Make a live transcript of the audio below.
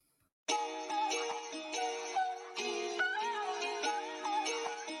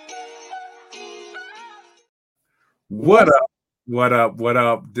What up? What up? What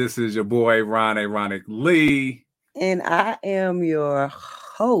up? This is your boy, Ron Ironic Lee. And I am your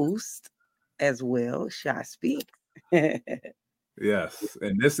host as well, ShySpeak. Yes.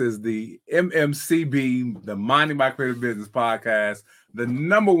 And this is the MMCB, the Minding My Creative Business podcast, the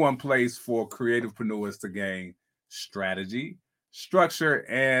number one place for creativepreneurs to gain strategy, structure,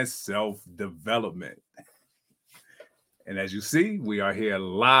 and self-development. And as you see, we are here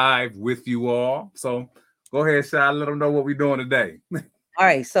live with you all. So go ahead, Shy, let them know what we're doing today. All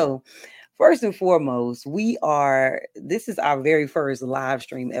right. So first and foremost, this is our very first live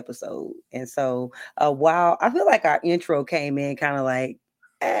stream episode. And so while I feel like our intro came in kind of like,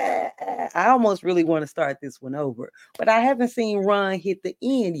 I almost really want to start this one over, but I haven't seen Ron hit the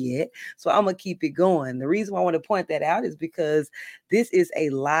end yet. So I'm going to keep it going. The reason why I want to point that out is because this is a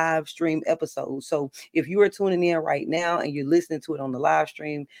live stream episode. So if you are tuning in right now and you're listening to it on the live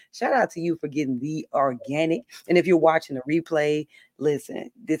stream, shout out to you for getting the organic. And if you're watching the replay,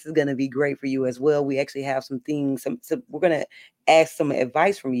 listen, this is going to be great for you as well. We actually have some things, we're going to ask some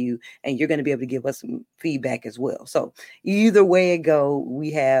advice from you, and you're going to be able to give us some feedback as well. So either way it go,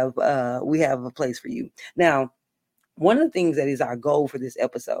 we have a place for you. Now, one of the things that is our goal for this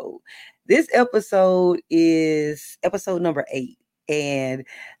episode is episode number 8. And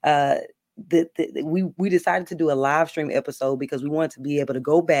we decided to do a live stream episode because we wanted to be able to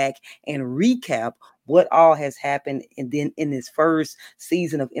go back and recap what all has happened and then in this first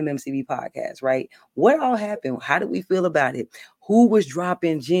season of MMCB podcast, right? What all happened? How did we feel about it? Who was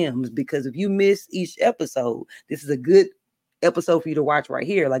dropping gems? Because if you miss each episode, this is a good episode for you to watch right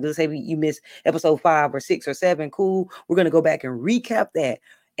here. Like, let's say you miss episode 5 or 6 or 7, cool. We're going to go back and recap that.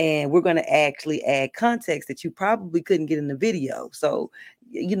 And we're going to actually add context that you probably couldn't get in the video. So,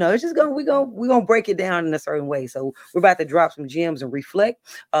 it's just we're going to break it down in a certain way. So we're about to drop some gems and reflect.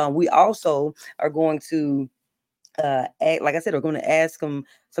 We also are going to, like I said, we're going to ask some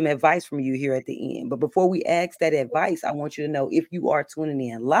advice from you here at the end. But before we ask that advice, I want you to know if you are tuning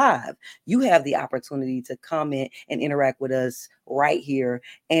in live, you have the opportunity to comment and interact with us right here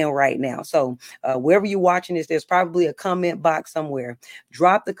and right now. So wherever you're watching this, there's probably a comment box somewhere.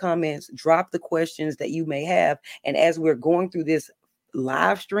 Drop the comments, drop the questions that you may have. And as we're going through this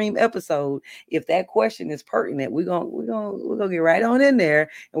live stream episode, if that question is pertinent, we're gonna get right on in there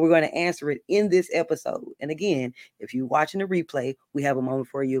and we're going to answer it in this episode. And again, if you're watching the replay, we have a moment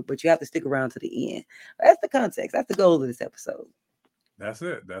for you, but you have to stick around to the end. That's the context. That's the goal of this episode. That's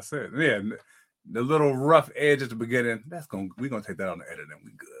it. Yeah, the little rough edge at the beginning, we're gonna take that on the edit and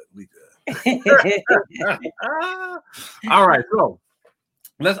we good. All right, so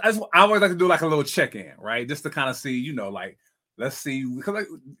I always like to do like a little check-in, right? Just to kind of see, let's see, because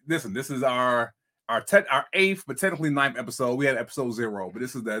listen, this is our 8th, but technically 9th episode. We had episode 0, but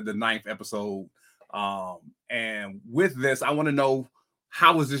this is the 9th episode. And with this, I want to know,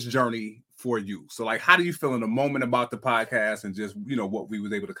 how was this journey for you? So, like, how do you feel in the moment about the podcast and just, what we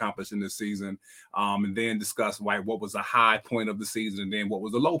was able to accomplish in this season? And then discuss what was the high point of the season and then what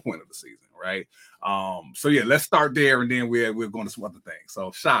was the low point of the season, right? So yeah, let's start there and then we're going to some other things.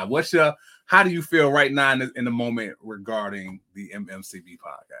 So, Shy, how do you feel right now in the moment regarding the MMCB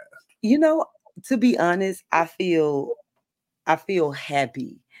podcast? To be honest, I feel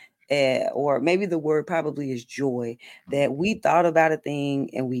happy. Or maybe the word probably is joy, that we thought about a thing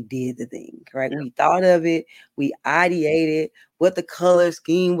and we did the thing, right? Yeah. We thought of it, we ideated what the color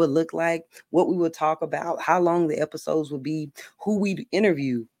scheme would look like, what we would talk about, how long the episodes would be, who we'd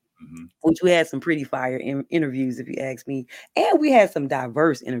interview, which we had some pretty fire interviews, if you ask me, and we had some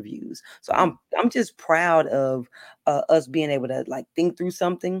diverse interviews. So I'm just proud of us being able to like think through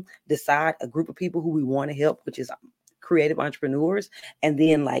something, decide a group of people who we want to help, which is creative entrepreneurs, and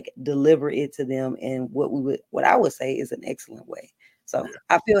then like deliver it to them in what I would say is an excellent way. So yeah.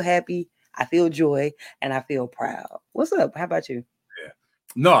 I feel happy, I feel joy, and I feel proud. What's up? How about you? Yeah.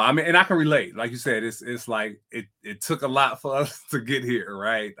 No, I mean, and I can relate. Like you said, it's like it took a lot for us to get here,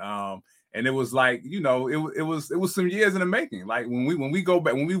 right? And it was like, it was some years in the making. Like when we go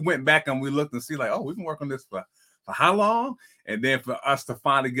back, when we went back and we looked and see like, oh, we've been working on this for how long? And then for us to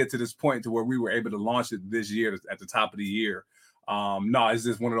finally get to this point to where we were able to launch it this year at the top of the year. No, it's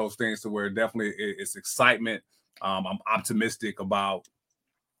just one of those things to where definitely it's excitement. I'm optimistic about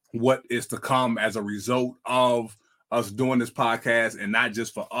what is to come as a result of us doing this podcast, and not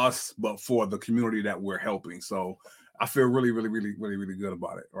just for us, but for the community that we're helping. So I feel really, really, really, really, really good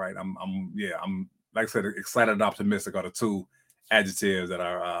about it. Right. I'm like I said, excited and optimistic are the two adjectives that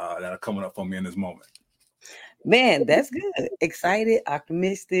are coming up for me in this moment. Man, that's good. Excited,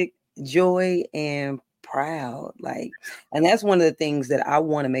 optimistic, joy, and proud. And that's one of the things that I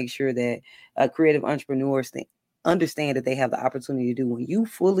want to make sure that creative entrepreneurs think. understand that they have the opportunity to do. When you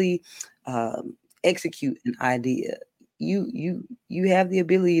fully execute an idea, you have the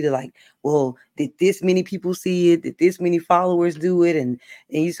ability to like, well, did this many people see it? Did this many followers do it? And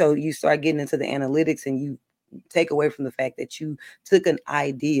you start getting into the analytics, and you take away from the fact that you took an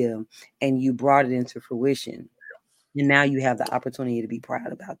idea and you brought it into fruition. And now you have the opportunity to be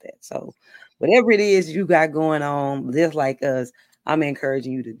proud about that. So whatever it is you got going on, just like us, I'm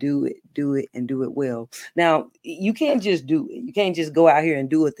encouraging you to do it, and do it well. Now, you can't just do it. You can't just go out here and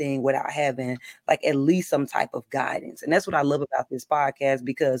do a thing without having like at least some type of guidance. And that's what I love about this podcast,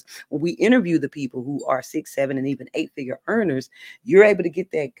 because when we interview the people who are 6, 7, and even 8-figure earners, you're able to get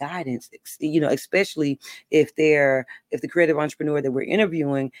that guidance, especially if the creative entrepreneur that we're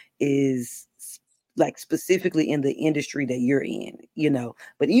interviewing is like specifically in the industry that you're in,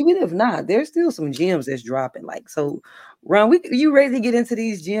 but even if not, there's still some gems that's dropping. Like, so Ron, you ready to get into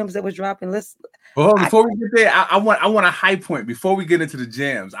these gems that was dropping? Before we get there, I want a high point before we get into the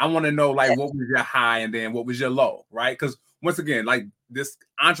gems. I want to know like what was your high and then what was your low, right? Because once again, like this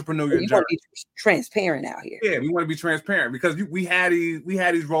entrepreneurial journey, want to be transparent out here. Yeah, we want to be transparent because we had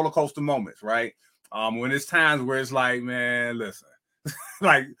these roller coaster moments, right? When it's times where it's like, man, listen,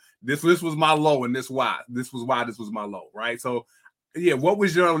 like this was my low, and this was my low, right? So yeah, what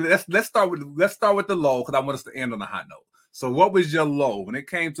was your let's start with the low, because I want us to end on a high note. So what was your low when it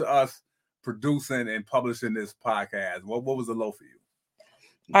came to us producing and publishing this podcast? What was the low for you?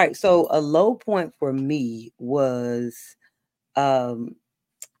 All right, so a low point for me was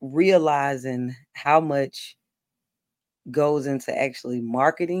realizing how much goes into actually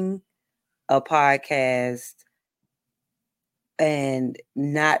marketing a podcast and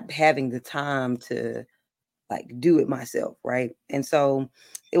not having the time to like do it myself, right? And so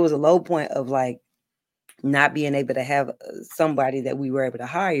it was a low point of like not being able to have somebody that we were able to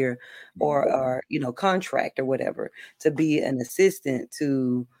hire or contract or whatever to be an assistant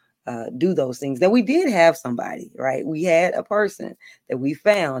to do those things. That we did have somebody, right? We had a person that we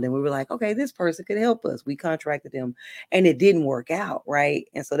found, and we were like, okay, this person could help us. We contracted them, and it didn't work out, right?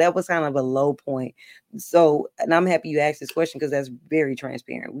 And so that was kind of a low point. So, and I'm happy you asked this question, because that's very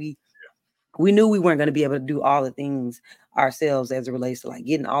transparent. We knew we weren't going to be able to do all the things ourselves as it relates to like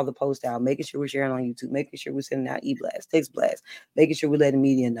getting all the posts out, making sure we're sharing on YouTube, making sure we're sending out e-blasts, text blasts, making sure we're letting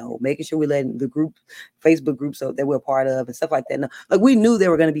media know, making sure we're letting the Facebook groups that we're part of and stuff like that. No, like we knew there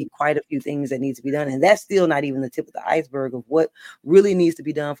were going to be quite a few things that need to be done. And that's still not even the tip of the iceberg of what really needs to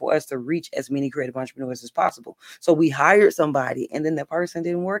be done for us to reach as many creative entrepreneurs as possible. So we hired somebody, and then that person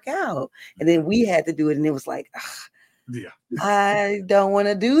didn't work out. And then we had to do it. And it was like, yeah, I don't want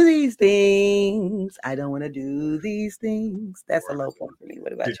to do these things. That's a low point for me.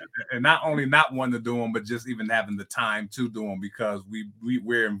 What about you? And not only not wanting to do them, but just even having the time to do them, because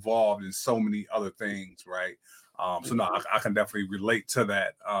we're involved in so many other things, right? So no, I can definitely relate to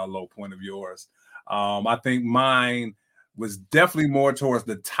that low point of yours. I think mine was definitely more towards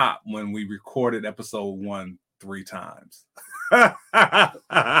the top when we recorded episode 1 3 times. Like,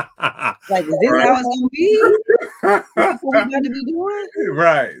 is this how it's gonna be? What we got to be doing?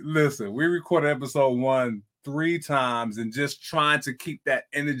 Right. Listen, we recorded episode 1 3 times, and just trying to keep that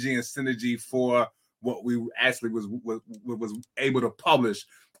energy and synergy for what we actually was able to publish.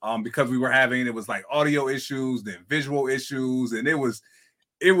 Because we were having, it was like audio issues, then visual issues, and it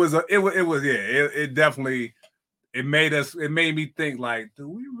made me think, like, do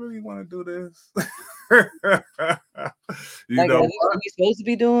we really want to do this? Are we supposed to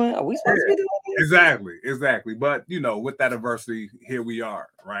be doing? Are we supposed to be doing this? Exactly. But with that adversity, here we are,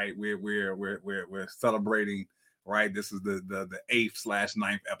 right? We're celebrating, right? This is the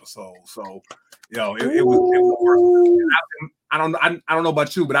 8th/9th episode. So, it was. I don't know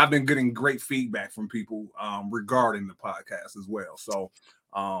about you, but I've been getting great feedback from people regarding the podcast as well. So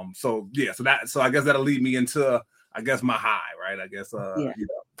I guess that'll lead me into my high, right?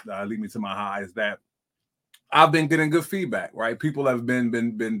 Lead me to my high is that I've been getting good feedback, right? People have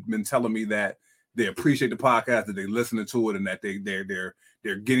been telling me that they appreciate the podcast, that they're listening to it, and that they're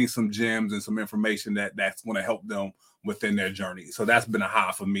getting some gems and some information that's going to help them within their journey. So that's been a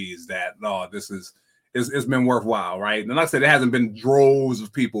high for me, is that it's been worthwhile, right? And like I said, it hasn't been droves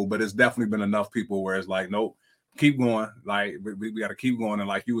of people, but it's definitely been enough people where it's like, nope, keep going. Like we got to keep going. And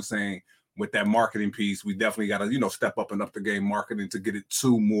like you were saying, with that marketing piece, we definitely got to, step up and up the game marketing to get it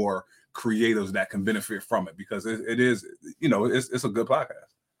to more creatives that can benefit from it, because it is, it's a good podcast.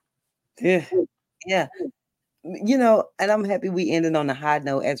 Yeah. And I'm happy we ended on a high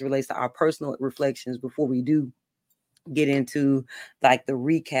note as it relates to our personal reflections before we do get into like the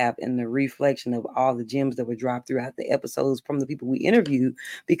recap and the reflection of all the gems that were dropped throughout the episodes from the people we interviewed,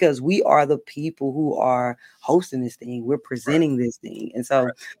 because we are the people who are hosting this thing. We're presenting this thing. And so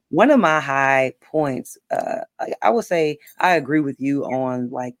one of my high points, I would say I agree with you on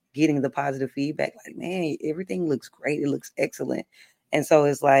like getting the positive feedback. Like, man, everything looks great. It looks excellent. And so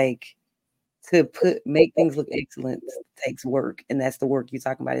it's like, to make things look excellent takes work. And that's the work you're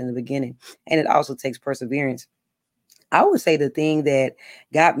talking about in the beginning. And it also takes perseverance. I would say the thing that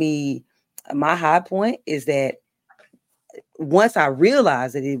got me, my high point is that once I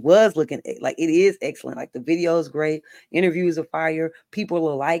realized that it was looking like it is excellent, like the video is great, interviews are fire, people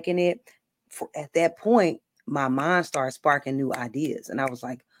are liking it. At that point, my mind started sparking new ideas. And I was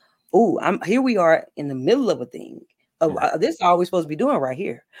like, oh, here we are in the middle of a thing. This is all we're supposed to be doing right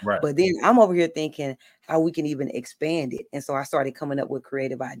here. But then I'm over here thinking how we can even expand it. And so I started coming up with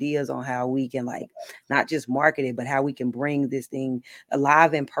creative ideas on how we can like not just market it, but how we can bring this thing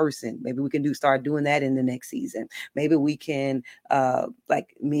alive in person. Maybe we can start doing that in the next season. Maybe we can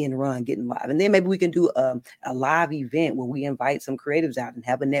like me and Ron getting live. And then maybe we can do a live event where we invite some creatives out and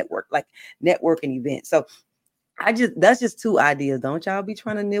have a networking event. So that's just 2 ideas. Don't y'all be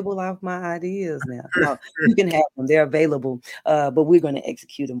trying to nibble off my ideas now. No, you can have them. They're available. But we're going to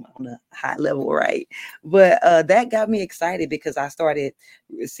execute them on a high level, right? But that got me excited because I started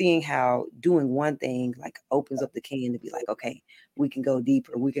seeing how doing one thing like opens up the can to be like, okay, we can go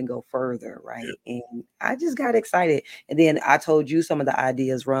deeper, we can go further, right? And I just got excited. And then I told you some of the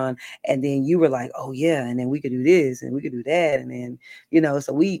ideas, Ron, and then you were like, oh yeah, and then we could do this and we could do that. And then,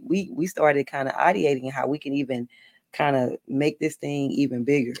 so we started kind of ideating how we can even kind of make this thing even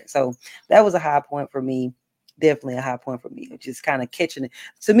bigger. So that was a high point for me. Definitely a high point for me. Just kind of catching it.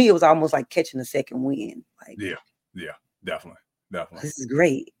 To me, it was almost like catching a second wind. Like, yeah, definitely. This is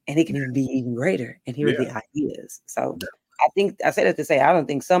great. And it can even be even greater. And here are the ideas. So I think I said it to say, I don't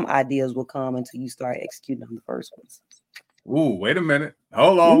think some ideas will come until you start executing on the first ones. Ooh, wait a minute.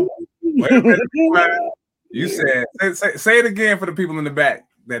 Hold on. Wait a minute. You said, say it again for the people in the back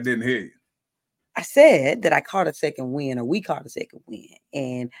that didn't hear you. I said that I caught a second win, or we caught a second win.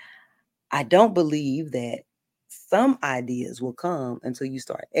 And I don't believe that some ideas will come until you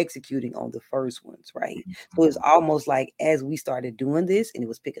start executing on the first ones, right? Mm-hmm. So it's almost like as we started doing this and it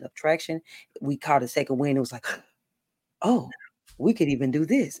was picking up traction, we caught a second win. It was like, oh, we could even do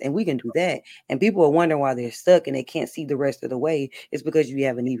this and we can do that. And people are wondering why they're stuck and they can't see the rest of the way. It's because you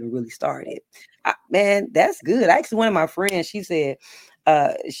haven't even really started. Man, that's good. Actually, one of my friends, she said,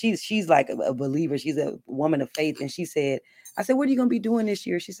 she's like a believer. She's a woman of faith. And she said, I said, what are you going to be doing this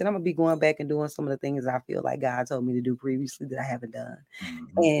year? She said, I'm going to be going back and doing some of the things I feel like God told me to do previously that I haven't done.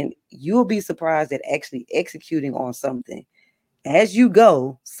 Mm-hmm. And you'll be surprised at actually executing on something as you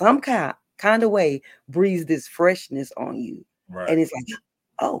go, some kind of way breathes this freshness on you. Right. And it's like,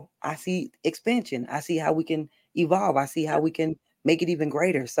 oh, I see expansion. I see how we can evolve. I see how we can make it even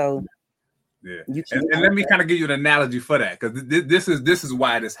greater. So and let me kind of give you an analogy for that, because this is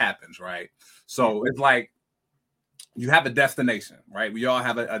why this happens, right? So it's like you have a destination, right? We all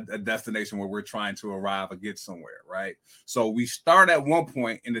have a destination where we're trying to arrive or get somewhere, right? So we start at one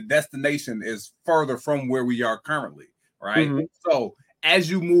point and the destination is further from where we are currently, right? Mm-hmm. So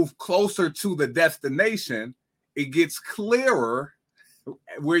as you move closer to the destination, it gets clearer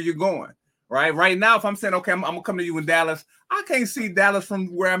where you're going, right? Right now, if I'm saying, okay, I'm gonna come to you in Dallas, I can't see Dallas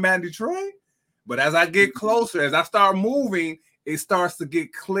from where I'm at in Detroit. But as I get closer, as I start moving, it starts to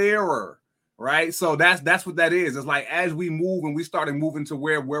get clearer, right? So that's what that is. It's like as we move and we started moving to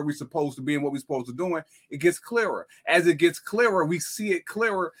where we're supposed to be and what we're supposed to doing, it gets clearer. As it gets clearer, we see it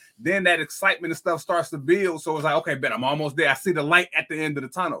clearer. Then that excitement and stuff starts to build. So it's like, okay, Ben, I'm almost there. I see the light at the end of the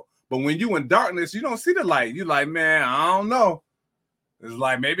tunnel. But when you in darkness, you don't see the light. You're like, man, I don't know. It's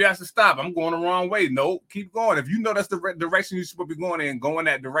like, maybe I should stop. I'm going the wrong way. No, keep going. If you know that's the direction you're supposed to be going in, go in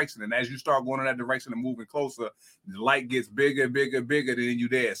that direction. And as you start going in that direction and moving closer, the light gets bigger, bigger, bigger than you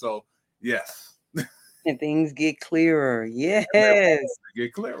there. So, yes. And things get clearer. Yes.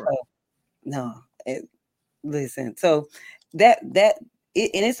 Get clearer. Listen. So and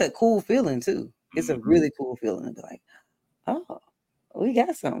it's a cool feeling too. It's a really cool feeling to be like, oh, we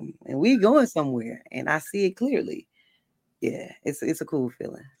got something and we going somewhere and I see it clearly. Yeah, it's a cool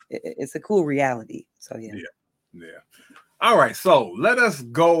feeling. It's a cool reality. So yeah. All right, so let us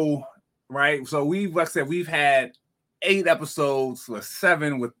go. Right, so like I said, we've had 8 episodes, or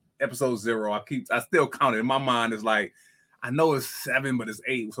 7 with episode 0. I still count it in my mind. It's like I know it's 7, but it's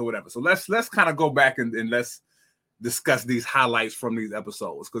 8, so whatever. So let's kind of go back and let's discuss these highlights from these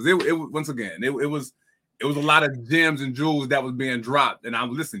episodes, because it once again it was a lot of gems and jewels that was being dropped. And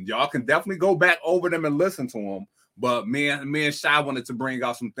I'm listening. Y'all can definitely go back over them and listen to them. But me and Shy wanted to bring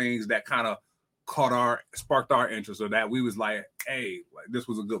out some things that kind of sparked our interest, or that we was like, hey, like, this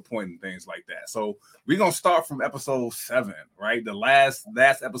was a good point and things like that. So we're gonna start from episode 7, right? The last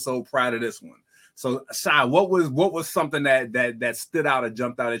episode prior to this one. So Shy, what was something that stood out or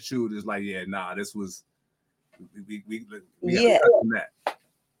jumped out at you? Just like, yeah, nah, this was we yeah. That.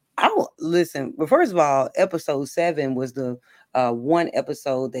 Listen, but first of all, episode 7 was the one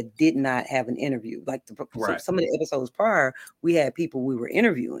episode that did not have an interview. Like some of the episodes prior, we had people we were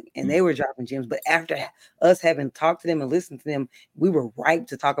interviewing and they were dropping gems. But after us having talked to them and listened to them, we were ripe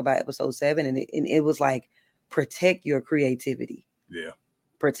to talk about episode 7, and it was like, protect your creativity. Yeah.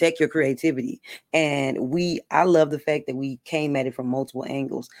 Protect your creativity. And I love the fact that we came at it from multiple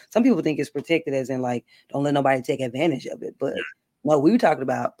angles. Some people think it's protected as in like, don't let nobody take advantage of it. But no, we were talking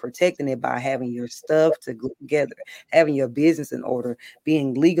about protecting it by having your stuff together, having your business in order,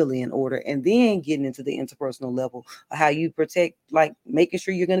 being legally in order, and then getting into the interpersonal level of how you protect, like making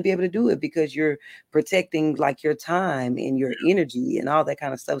sure you're going to be able to do it because you're protecting like your time and your energy and all that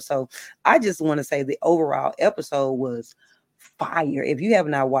kind of stuff. So I just want to say the overall episode was fire. If you have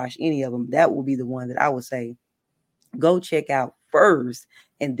not watched any of them, that will be the one that I would say go check out first,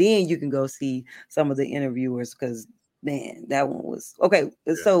 and then you can go see some of the interviewers, because man, that one was okay.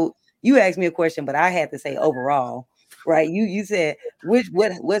 Yeah. So you asked me a question, but I had to say overall, right? You said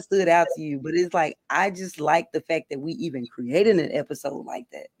what stood out to you, but it's like I just like the fact that we even created an episode like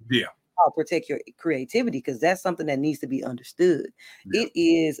that. Yeah. I'll protect your creativity, because that's something that needs to be understood. Yeah. It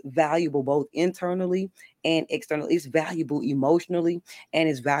is valuable both internally and externally. It's valuable emotionally and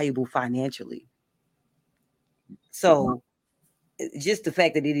it's valuable financially. So just the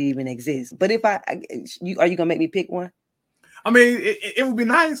fact that it even exists. But if are you gonna make me pick one? I mean, it would be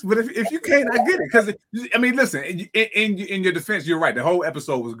nice, but if you can't, I get it. Because I mean, listen, in your defense, you're right. The whole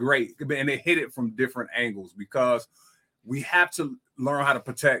episode was great, and it hit it from different angles, because we have to learn how to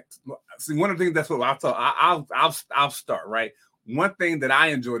protect. See, one of the things that's what I'll start, right. One thing that I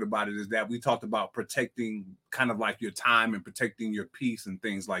enjoyed about it is that we talked about protecting kind of like your time and protecting your peace and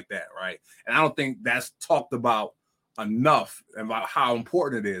things like that, right? And I don't think that's talked about enough about how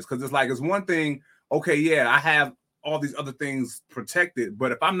important it is, because it's like, it's one thing, okay, yeah, I have all these other things protected,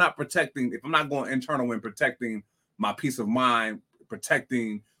 but if I'm not going internal and protecting my peace of mind,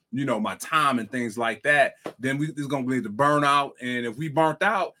 protecting, my time and things like that, then it's going to lead to burnout. And if we burnt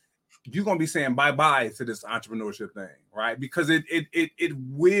out, you're going to be saying bye-bye to this entrepreneurship thing, right? Because it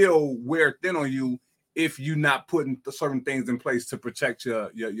will wear thin on you if you're not putting certain things in place to protect your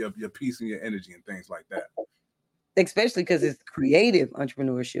peace and your energy and things like that. Especially because it's creative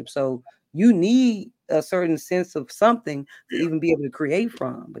entrepreneurship. So you need a certain sense of something to even be able to create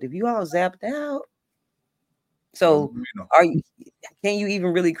from. But if you all zapped out, so can you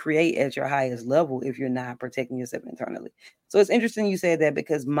even really create at your highest level if you're not protecting yourself internally? So it's interesting you said that,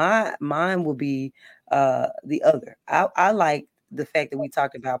 because mine will be the other. I like the fact that we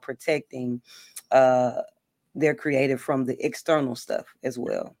talked about protecting their creative from the external stuff as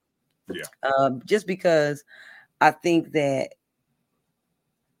well. Yeah. Just because I think that,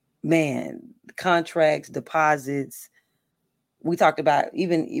 man, contracts, deposits, we talked about,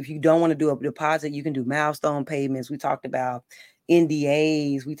 even if you don't want to do a deposit, you can do milestone payments. We talked about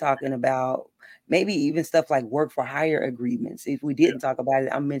NDAs. We talking about maybe even stuff like work for hire agreements. If we didn't talk about it,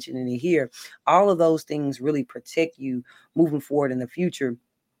 I'm mentioning it here. All of those things really protect you moving forward in the future.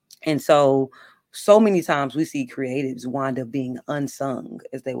 And so many times we see creatives wind up being unsung,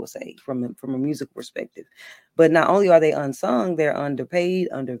 as they will say, from a music perspective. But not only are they unsung, they're underpaid,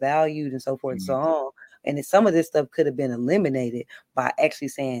 undervalued, and so forth and so on. And some of this stuff could have been eliminated by actually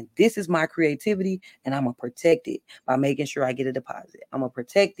saying, this is my creativity and I'm going to protect it by making sure I get a deposit. I'm going to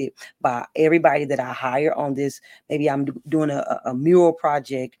protect it by everybody that I hire on this. Maybe I'm doing a mural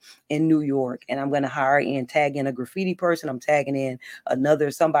project in New York, and I'm going to tag in a graffiti person. I'm tagging in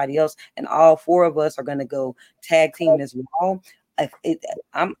somebody else, and all 4 of us are going to go tag team this wall.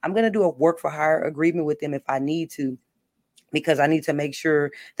 I'm going to do a work for hire agreement with them if I need to, because I need to make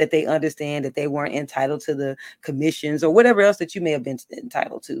sure that they understand that they weren't entitled to the commissions or whatever else that you may have been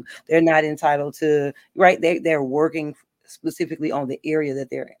entitled to. They're not entitled to, right? They're working specifically on the area that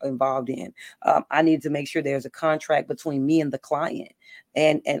they're involved in. I need to make sure there's a contract between me and the client,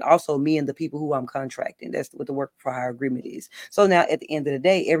 and also me and the people who I'm contracting. That's what the work for hire agreement is. So now at the end of the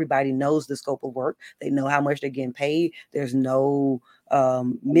day, everybody knows the scope of work. They know how much they're getting paid. There's no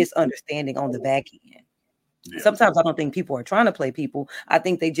misunderstanding on the back end. Yeah. Sometimes I don't think people are trying to play people. I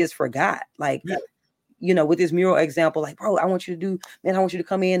think they just forgot. Like, with this mural example, like, bro, I want you to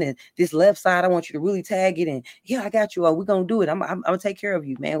come in, and this left side, I want you to really tag it. And yeah, I got you. We're going to do it. I'm going to take care of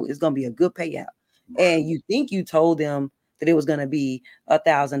you, man. It's going to be a good payout. And you think you told them that it was going to be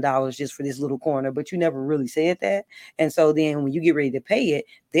 $1,000 just for this little corner, but you never really said that. And so then when you get ready to pay it,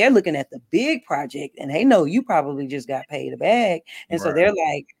 they're looking at the big project and they know you probably just got paid a bag. And so they're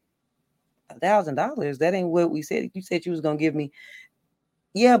like, $1,000, that ain't what we said. You said you was going to give me.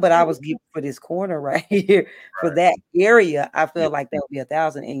 Yeah, but I was giving for this corner right here for that area. I felt like that would be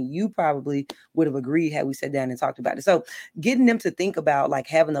 1,000, and you probably would have agreed had we sat down and talked about it. So getting them to think about like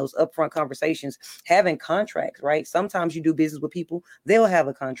having those upfront conversations, having contracts, right? Sometimes you do business with people, they'll have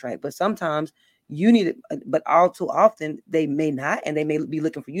a contract, but sometimes you need it, but all too often they may not, and they may be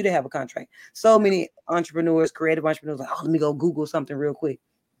looking for you to have a contract. So many entrepreneurs, creative entrepreneurs, like, oh, let me go Google something real quick.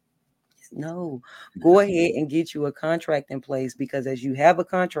 No, go ahead and get you a contract in place, because as you have a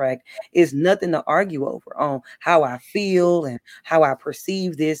contract, it's nothing to argue over on how I feel and how I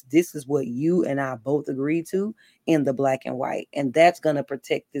perceive this. This is what you and I both agreed to in the black and white. And that's going to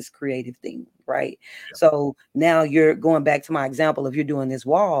protect this creative thing, right? Yeah. So now you're going back to my example of you're doing this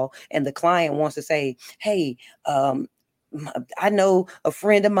wall and the client wants to say, hey, I know a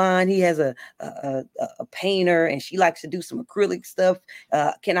friend of mine, he has a painter and she likes to do some acrylic stuff.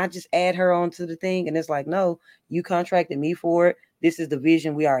 Can I just add her onto the thing? And it's like, no, you contracted me for it. This is the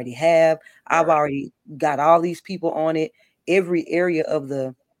vision we already have. I've already got all these people on it. Every area of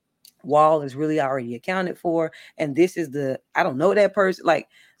the wall is really already accounted for. And this is I don't know that person. Like,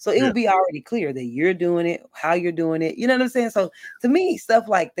 so it will be already clear that you're doing it, how you're doing it. You know what I'm saying? So to me, stuff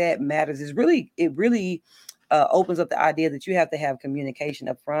like that matters. It really opens up the idea that you have to have communication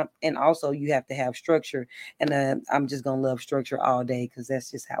up front, and also you have to have structure. And I'm just gonna love structure all day because that's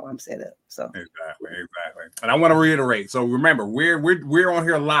just how I'm set up. So exactly. And I want to reiterate. So remember, we're on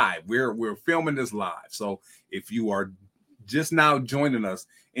here live. We're filming this live. So if you are just now joining us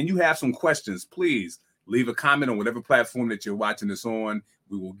and you have some questions, please leave a comment on whatever platform that you're watching this on.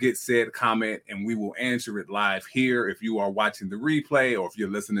 We will get said comment and we will answer it live here. If you are watching the replay or if you're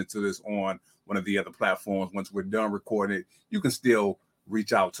listening to this on one of the other platforms, once we're done recording, you can still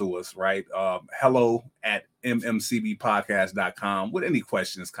reach out to us, right? hello@mmcbpodcast.com with any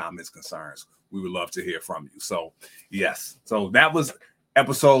questions, comments, concerns. We would love to hear from you. So yes, so that was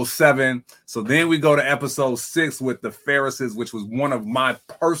episode 7. So then we go to episode 6 with the Pharisees, which was one of my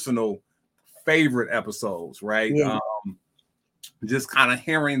personal favorite episodes, right? Yeah. Just kind of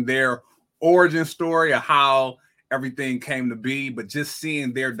hearing their origin story of how everything came to be, but just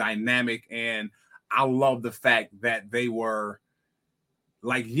seeing their dynamic. And I love the fact that they were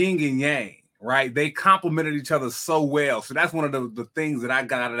like yin and yang, right? They complemented each other so well. So that's one of the things that I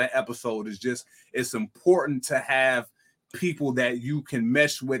got out of that episode is just, it's important to have people that you can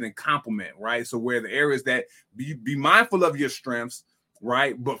mesh with and complement, right? So where the areas that be mindful of your strengths,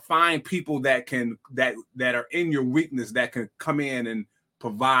 right? But find people that are in your weakness that can come in and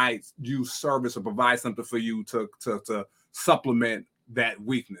provide you service or provide something for you to supplement that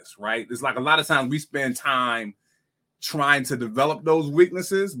weakness, right? It's like a lot of times we spend time trying to develop those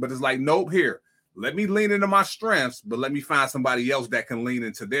weaknesses, but it's like, nope, here, let me lean into my strengths, but let me find somebody else that can lean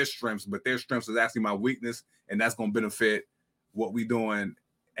into their strengths, but their strengths is actually my weakness, and that's going to benefit what we're doing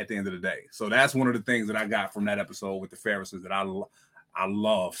at the end of the day. So that's one of the things that I got from that episode with the Pharisees that I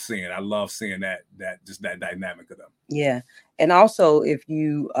love seeing. I love seeing that just that dynamic of them. Yeah. And also, if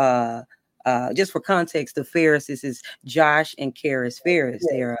you just for context, the Pharisees is Josh and Karis Ferris.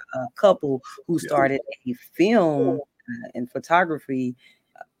 Yeah. They're a couple who started a film and photography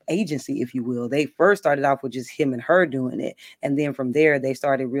agency, if you will. They first started off with just him and her doing it. And then from there, they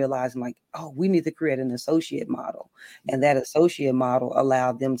started realizing like, oh, we need to create an associate model. And that associate model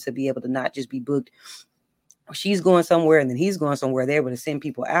allowed them to be able to not just be booked. She's going somewhere and then he's going somewhere. They're able to send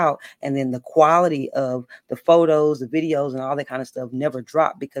people out. And then the quality of the photos, the videos, and all that kind of stuff never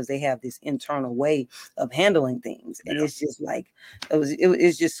drop because they have this internal way of handling things. And it's just like,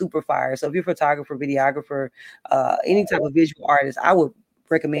 it's just super fire. So if you're a photographer, videographer, any type of visual artist, I would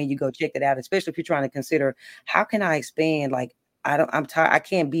recommend you go check that out, especially if you're trying to consider, how can I expand? Like, I'm tired. I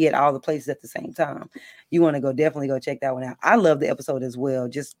can't be at all the places at the same time. You want to definitely go check that one out. I love the episode as well.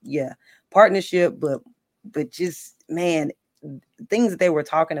 Just, partnership, but just, man, things that they were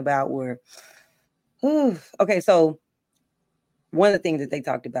talking about were, okay. So one of the things that they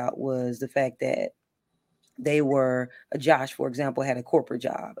talked about was the fact that Josh, for example, had a corporate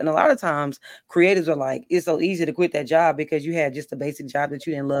job. And a lot of times creatives are like, it's so easy to quit that job because you had just a basic job that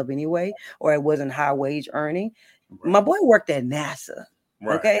you didn't love anyway, or it wasn't high wage earning. Right. My boy worked at NASA.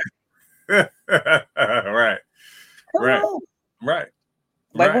 Right. Okay. Right.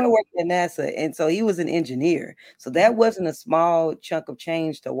 My boy worked at NASA, and so he was an engineer. So that wasn't a small chunk of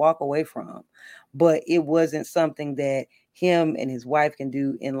change to walk away from, but it wasn't something that him and his wife can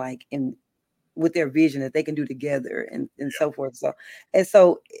do in with their vision that they can do together and so forth.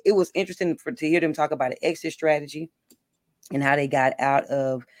 So it was interesting to hear them talk about an exit strategy and how they got out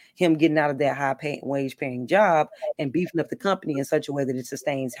of him getting out of that wage paying job and beefing up the company in such a way that it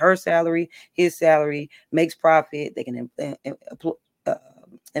sustains her salary, his salary, makes profit. They can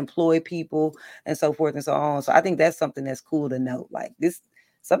employ people and so forth and so on. So I think that's something that's cool to note. Like this,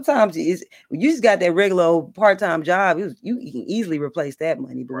 sometimes you just got that regular old part-time job, you can easily replace that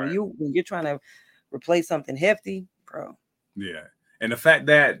money. But Right. when you're trying to replace something hefty, bro. Yeah. And the fact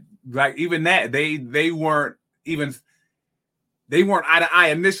that like even that they weren't eye to eye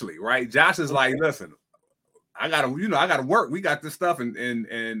initially, right? Josh is like, listen, I gotta work. We got this stuff, and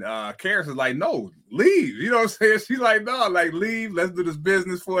Karis is like, no, leave. You know what I'm saying? She's like, no, like leave. Let's do this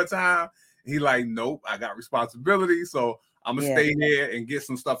business for a time. He like, nope, I got responsibility, so I'm gonna stay here and get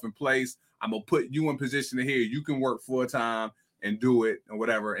some stuff in place. I'm gonna put you in position to here. You can work full time and do it or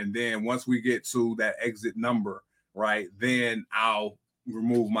whatever. And then once we get to that exit number, right, then I'll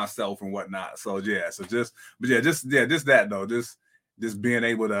remove myself and whatnot. So just that though, just being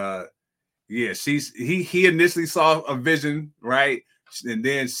able to. Yeah, he initially saw a vision, right? And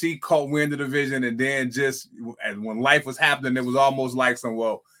then she caught wind of the vision, and then and when life was happening, it was almost like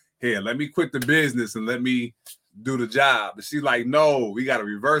here, let me quit the business and let me do the job. But she's like, no, we got to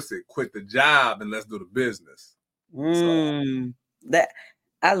reverse it. Quit the job and let's do the business. That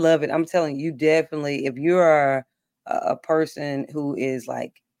I love it. I'm telling you, definitely, if you're a person who is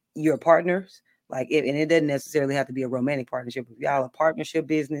like your partners. Like, and it doesn't necessarily have to be a romantic partnership. If y'all a partnership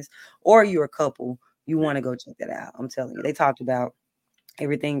business or you're a couple, you want to go check that out. I'm telling you, they talked about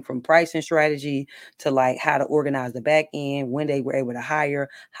everything from pricing strategy to like how to organize the back end, when they were able to hire,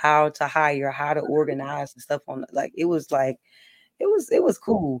 how to organize and stuff on. Like, it was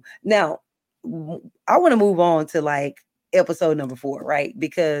cool. Now, I want to move on to like episode number 4, right?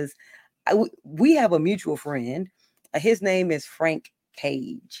 Because we have a mutual friend. His name is Frank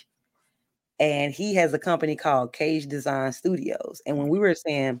Cage. And he has a company called Cage Design Studios. And when we were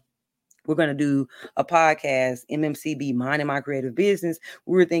saying we're going to do a podcast, MMCB, Minding My Creative Business,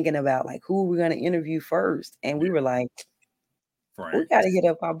 we were thinking about like who we're going to interview first. And we were like, we got to hit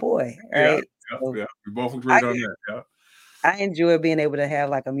up our boy, right? Yeah. We both agreed on that. Yeah. I enjoy being able to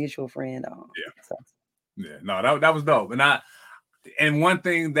have like a mutual friend on. Yeah. No, that was dope. And one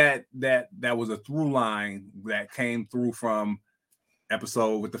thing that was a through line that came through from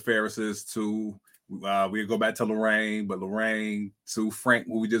episode with the Ferrises to we go back to Lorraine to Frank,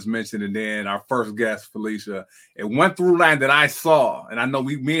 who we just mentioned, and then our first guest, Felicia. And one through line that I saw, and I know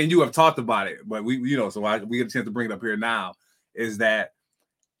me and you have talked about it, but we get a chance to bring it up here now, is that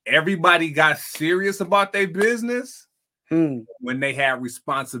everybody got serious about their business when they had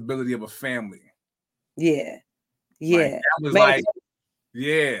responsibility of a family. Yeah. Like, that was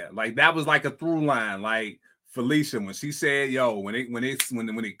that was like a through line. Like Felicia, when she said, yo, when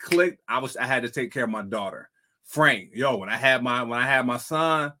it clicked, I had to take care of my daughter. Frank, yo, when I had my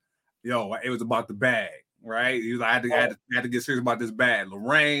son, yo, it was about the bag, right? He was like, I had to get serious about this bag.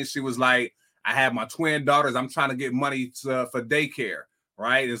 Lorraine, she was like, I had my twin daughters. I'm trying to get money for daycare,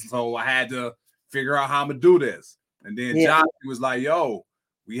 right? And so I had to figure out how I'm gonna do this. And then Josh was like, yo,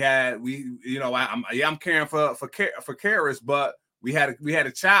 I'm caring for Karis, but we had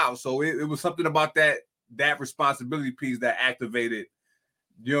a child, so it was something about that responsibility piece that activated,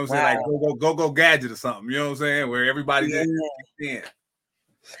 you know what I'm saying? Like go gadget or something, you know what I'm saying? Where everybody just in.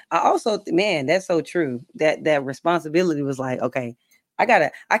 I also, man, that's so true. That responsibility was like, okay,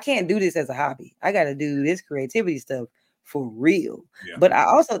 I can't do this as a hobby. I got to do this creativity stuff for real. Yeah. But I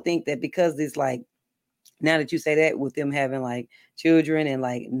also think that because it's like, now that you say that, with them having like children and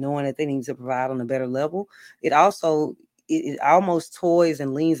like knowing that they need to provide on a better level, it almost toys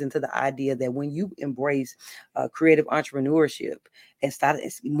and leans into the idea that when you embrace creative entrepreneurship and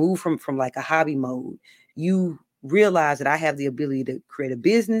move from like a hobby mode, you realize that I have the ability to create a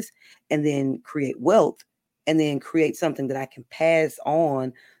business and then create wealth and then create something that I can pass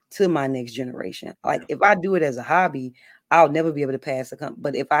on to my next generation. Like if I do it as a hobby, I'll never be able to pass the company.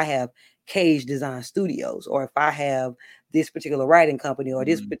 But if I have Cage Design Studios, or if I have this particular writing company or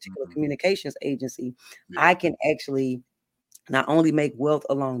this particular communications agency, I can actually not only make wealth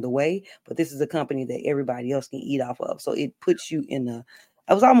along the way, but this is a company that everybody else can eat off of. So it puts you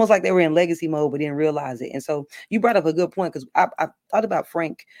it was almost like they were in legacy mode, but didn't realize it. And so you brought up a good point, because I thought about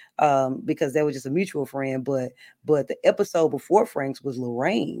Frank because they were just a mutual friend, but the episode before Frank's was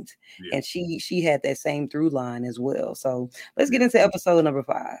Lorraine's, and she had that same through line as well. So let's get into episode number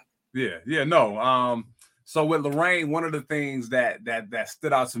 5. So with Lorraine, one of the things that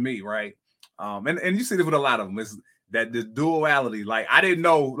stood out to me, right? And you see this with a lot of them, is that the duality, like I didn't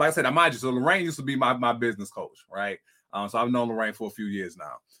know, like I said, I mind you, so Lorraine used to be my business coach, right? So I've known Lorraine for a few years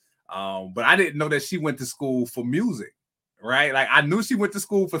now. But I didn't know that she went to school for music, right? Like I knew she went to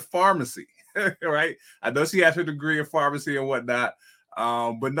school for pharmacy, right? I know she has her degree in pharmacy and whatnot.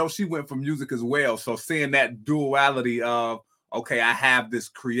 But no, she went for music as well. So seeing that duality of, okay, I have this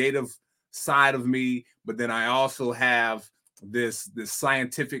creative side of me, but then I also have this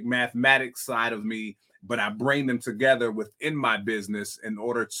scientific mathematics side of me, but I bring them together within my business in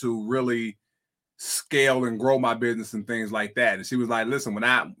order to really scale and grow my business and things like that. And she was like, listen,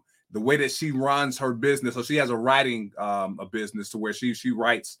 the way that she runs her business, so she has a writing a business to where she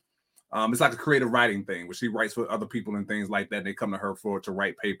writes, it's like a creative writing thing where she writes for other people and things like that. They come to her to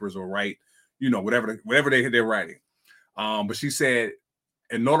write papers or write, whatever they're writing. But she said,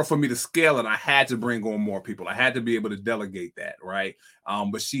 in order for me to scale it, I had to bring on more people. I had to be able to delegate that, right?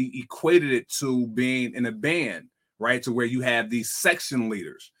 But she equated it to being in a band, right? To where you have these section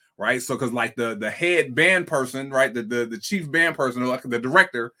leaders, right? So, because like the head band person, right? The chief band person, or like the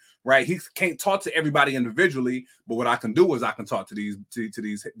director, right? He can't talk to everybody individually, but what I can do is I can talk to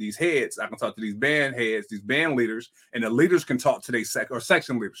these heads. I can talk to these band heads, these band leaders, and the leaders can talk to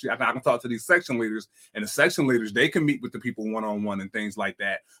section leaders. I can talk to these section leaders, and the section leaders, they can meet with the people one-on-one and things like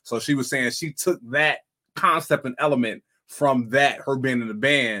that. So she was saying she took that concept and element from her being in the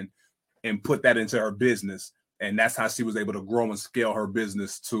band and put that into her business. And that's how she was able to grow and scale her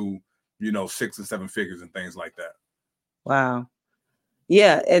business to, 6 and 7 figures and things like that. Wow.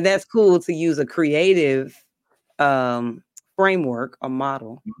 Yeah, and that's cool to use a creative framework or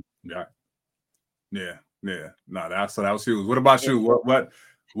model. Yeah. No, that was huge. What about you? What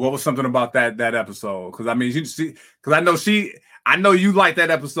was something about that episode? Because I mean, I know you like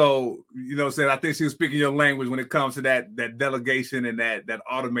that episode. Saying I think she was speaking your language when it comes to that delegation and that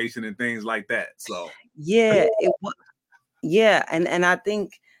automation and things like that. So yeah, and I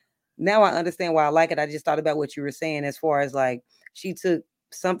think now I understand why I like it. I just thought about what you were saying as far as like she took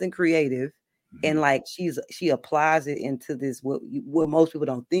something creative and like she applies it into this what most people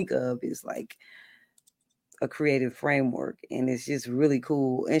don't think of is like a creative framework, and it's just really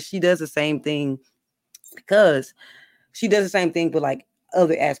cool. And she does the same thing because she does the same thing with like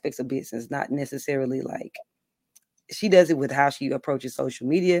other aspects of business, not necessarily like she does it with how she approaches social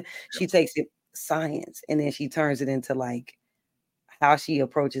media. She takes it science and then she turns it into like how she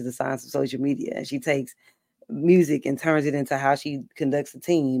approaches the science of social media, and she takes music and turns it into how she conducts a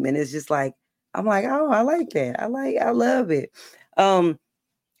team. And it's just like, I'm like, oh, I like that. I love it.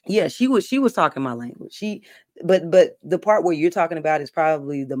 Yeah, she was talking my language. But the part where you're talking about is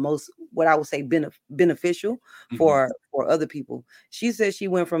probably the most, what I would say, beneficial for other people. She said she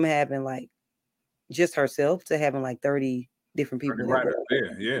went from having like just herself to having like 30 different people. Right.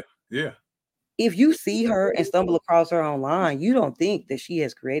 Yeah. If you see her and stumble across her online, you don't think that she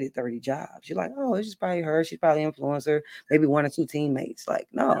has created 30 jobs. You're like, oh, it's just probably her. She's probably an influencer, maybe 1 or 2 teammates. Like,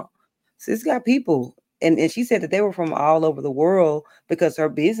 no, she's got people. And she said that they were from all over the world because her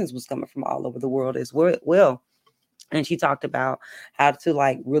business was coming from all over the world as well. And she talked about how to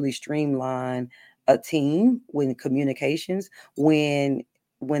like really streamline a team when communications, when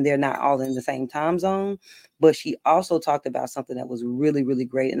they're not all in the same time zone. But she also talked about something that was really, really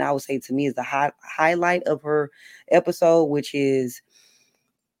great. And I would say to me is the highlight of her episode, which is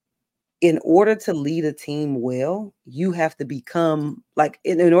in order to lead a team well, you have to become like,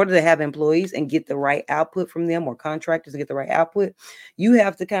 in order to have employees and get the right output from them, or contractors to get the right output, you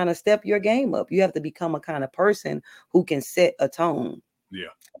have to kind of step your game up. You have to become a kind of person who can set a tone. Yeah.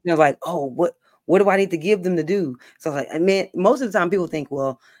 Like, oh, what do I need to give them to do? So like, I mean, most of the time people think,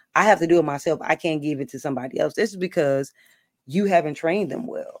 well, I have to do it myself. I can't give it to somebody else. This is because you haven't trained them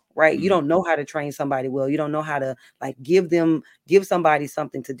well, right? You don't know how to train somebody well. You don't know how to like give somebody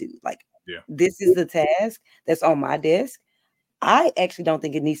something to do. Like, this is the task that's on my desk. I actually don't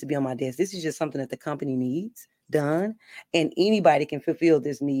think it needs to be on my desk. This is just something that the company needs done. And anybody can fulfill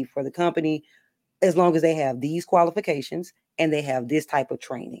this need for the company as long as they have these qualifications and they have this type of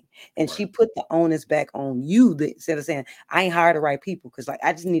training. And she put the onus back on you instead of saying, I ain't hired the right people because like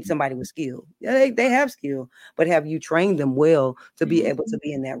I just need somebody with skill. Yeah, they have skill, but have you trained them well to be able to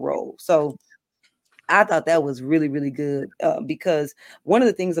be in that role? So I thought that was really, really good because one of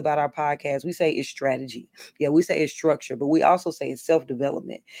the things about our podcast, we say is strategy. Yeah, we say it's structure, but we also say it's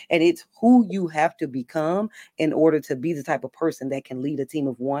self-development. And it's who you have to become in order to be the type of person that can lead a team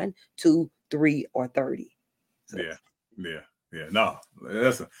of 1, 2, 3, or 30. So. Yeah. No,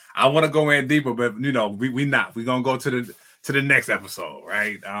 listen, I want to go in deeper, but we're not. We're gonna go to to the next episode,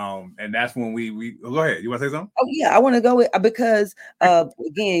 right? And that's when we go ahead. You want to say something? Oh yeah, I want to go with because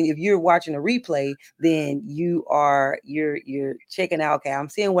again, if you're watching a replay, then you're checking out. Okay, I'm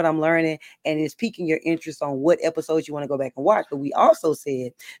seeing what I'm learning, and it's piquing your interest on what episodes you want to go back and watch. But we also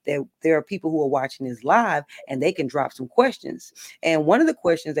said that there are people who are watching this live, and they can drop some questions. And one of the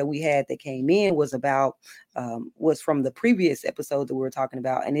questions that we had that came in was about was from the previous episode that we were talking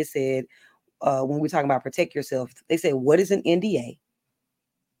about, and it said when we're talking about protect yourself, they said, what is an NDA?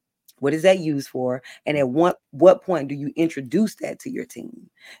 What is that used for? And at what point do you introduce that to your team?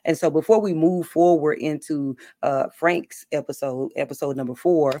 And so before we move forward into Frank's episode number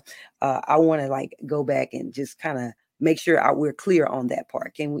 4, I want to like go back and just kind of make sure we're clear on that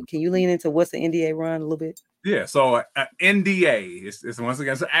part. Can you lean into what's the NDA, Ron, a little bit? Yeah. So NDA is once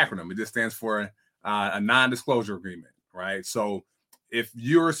again, it's an acronym. It just stands for a non-disclosure agreement, right? So if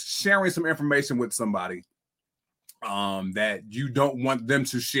you're sharing some information with somebody, that you don't want them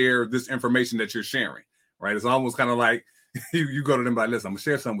to share this information that you're sharing, right? It's almost kind of like you go to them like, listen, I'm gonna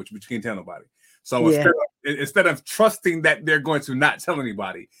share something with you, but you can't tell nobody. So instead of trusting that they're going to not tell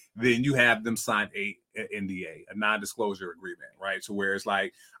anybody, then you have them sign a NDA, a non-disclosure agreement, right? So where it's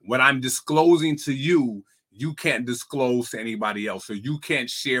like, what I'm disclosing to you, you can't disclose to anybody else, so you can't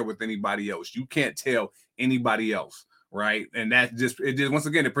share with anybody else. You can't tell anybody else, right? And that just once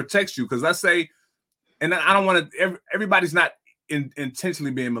again, it protects you, because let's say, and I don't want to, everybody's not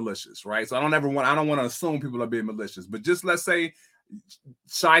intentionally being malicious, right? So I don't want to assume people are being malicious, but just let's say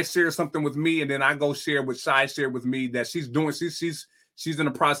Shy shares something with me, and then I go share what Shy shared with me that she's doing. She's in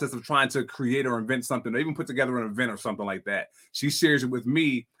the process of trying to create or invent something, or even put together an event or something like that. She shares it with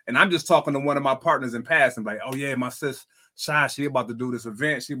me, and I'm just talking to one of my partners in passing, like, oh yeah, my sis Shy, she about to do this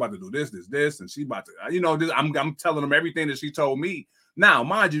event, she about to do this, and she about to, I'm telling them everything that she told me. Now,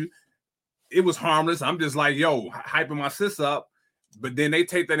 mind you, it was harmless. I'm just like, yo, hyping my sis up. But then they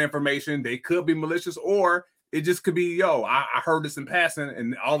take that information. They could be malicious, or it just could be, yo, I heard this in passing,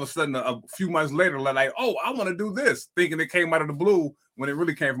 and all of a sudden, a few months later, they're like, oh, I want to do this, thinking it came out of the blue when it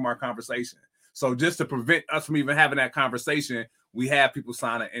really came from our conversation. So just to prevent us from even having that conversation, we have people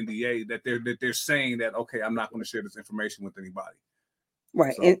sign an NDA that they're saying that, okay, I'm not going to share this information with anybody.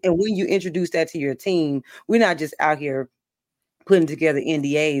 Right. So, and when you introduce that to your team, we're not just out here putting together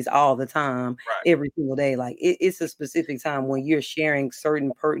NDAs all the time, every single day. Like it's a specific time when you're sharing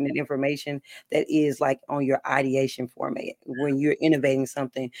certain pertinent information that is like on your ideation format, when you're innovating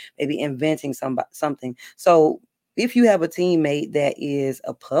something, maybe inventing something. So if you have a teammate that is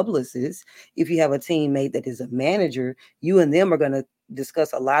a publicist, if you have a teammate that is a manager, you and them are going to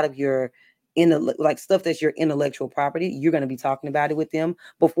discuss a lot of your like stuff that's your intellectual property. You're going to be talking about it with them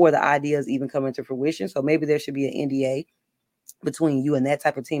before the ideas even come into fruition. So maybe there should be an NDA between you and that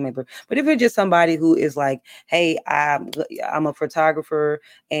type of team member. But if you're just somebody who is like, hey, I'm a photographer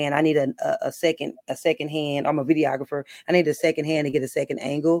and I need a second hand, I'm a videographer, I need a second hand to get a second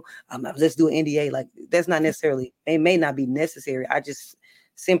angle, let's do an NDA. Like that's not necessarily, it may not be necessary. I just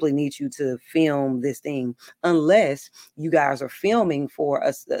simply need you to film this thing, unless you guys are filming for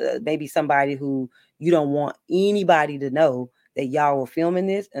us, maybe somebody who you don't want anybody to know that y'all are filming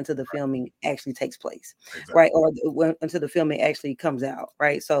this until the filming actually takes place, right? Or until the filming actually comes out,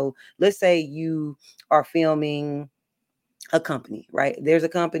 right? So let's say you are filming a company, right? There's a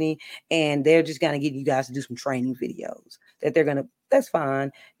company and they're just going to get you guys to do some training videos that that's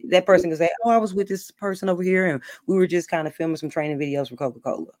fine. That person can say, oh, I was with this person over here and we were just kind of filming some training videos for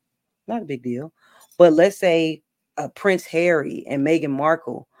Coca-Cola. Not a big deal. But let's say Prince Harry and Meghan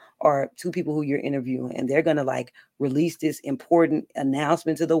Markle are two people who you're interviewing, and they're going to like release this important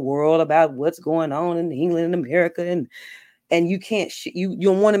announcement to the world about what's going on in England and America. And you can't,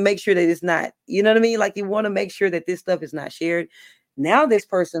 you want to make sure that it's not, you know what I mean? Like you want to make sure that this stuff is not shared. Now this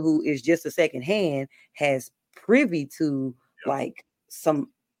person who is just a second hand has privy to like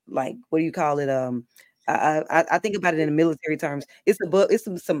some, like, what do you call it? I think about it in the military terms. It's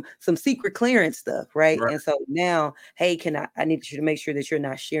some secret clearance stuff, right? And so now, hey, I need you to make sure that you're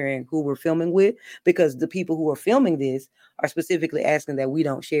not sharing who we're filming with, because the people who are filming this are specifically asking that we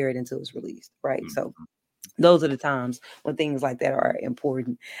don't share it until it's released, right? So those are the times when things like that are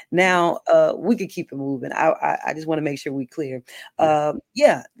important. Now, we could keep it moving. I just want to make sure we clear. Let's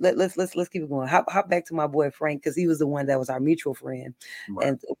keep it going. Hop back to my boy Frank, because he was the one that was our mutual friend,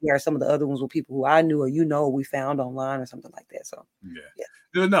 and there are some of the other ones with people who I knew or we found online or something like that. So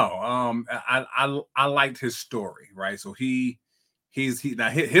no, I liked his story, right? So he's now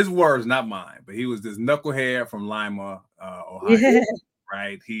his words, not mine, but he was this knucklehead from Lima, Ohio,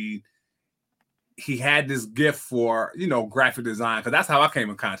 right? He had this gift for, graphic design, because that's how I came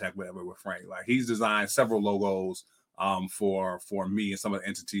in contact with Frank. Like he's designed several logos for me and some of the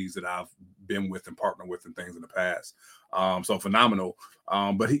entities that I've been with and partnered with and things in the past. So phenomenal.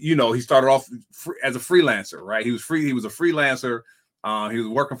 But he started off as a freelancer, right? He was a freelancer. He was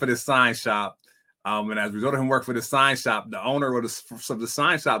working for this sign shop. And as a result of him working for the sign shop, the owner of the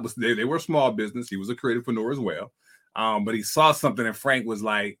sign shop they were a small business. He was a creativepreneur as well. But he saw something, and Frank was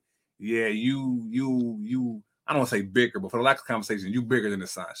like, yeah, you I don't want to say bigger, but for the lack of conversation, you bigger than the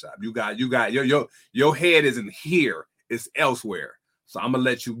sign shop. You got your head isn't here, it's elsewhere. So I'm gonna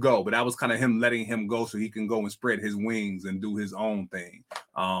let you go. But that was kind of him letting him go so he can go and spread his wings and do his own thing.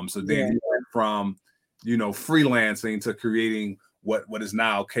 So then he went from freelancing to creating what is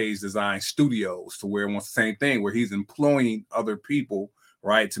now Cage Design Studios, to where it wants the same thing, where he's employing other people,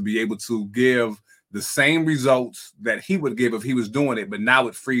 right, to be able to give the same results that he would give if he was doing it, but now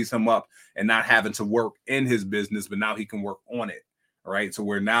it frees him up and not having to work in his business, but now he can work on it, right? So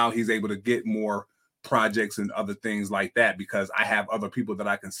where now he's able to get more projects and other things like that because I have other people that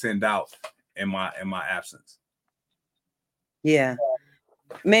I can send out in my absence. Yeah,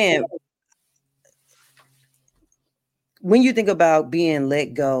 man. When you think about being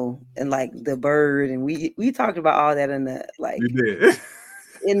let go and like the bird, and we talked about all that in the you did.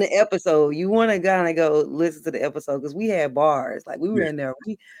 in the episode, you want to kind of go listen to the episode because we had bars. Like we were in there.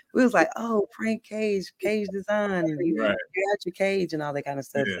 We was like, oh, Frank Cage Design, and you got your cage and all that kind of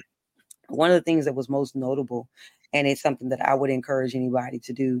stuff. Yeah. One of the things that was most notable, and it's something that I would encourage anybody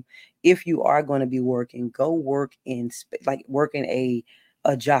to do, if you are going to be working, go work working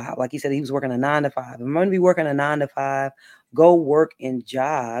a job. Like he said, he was working a 9 to 5. I'm going to be working a 9 to 5. Go work in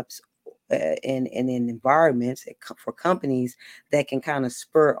jobs and in environments for companies that can kind of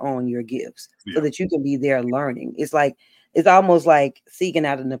spur on your gifts so that you can be there learning. It's almost like seeking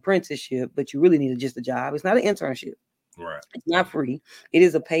out an apprenticeship, but you really need just a job. It's not an internship. Right. It's not free. It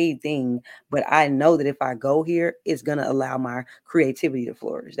is a paid thing, but I know that if I go here, it's going to allow my creativity to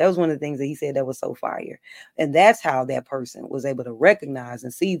flourish. That was one of the things that he said that was so fire. And that's how that person was able to recognize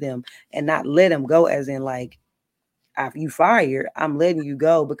and see them and not let them go, as in like, after you fired, I'm letting you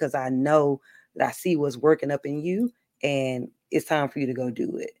go because I know that I see what's working up in you and it's time for you to go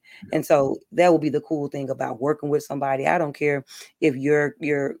do it. And so that will be the cool thing about working with somebody. I don't care if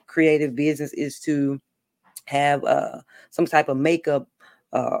your creative business is to have some type of makeup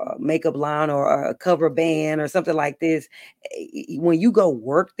line or a cover band or something like this. When you go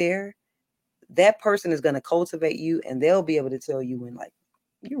work there, that person is going to cultivate you and they'll be able to tell you when like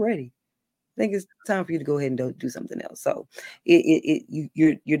you're ready. I think it's time for you to go ahead and do something else. So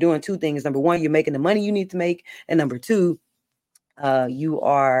you're doing two things. Number one, you're making the money you need to make. And number two, you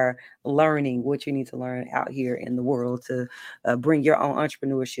are learning what you need to learn out here in the world to bring your own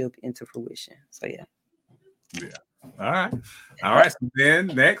entrepreneurship into fruition. So, yeah. All right. So then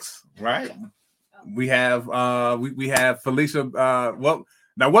next, right, we have we have Felicia. Well,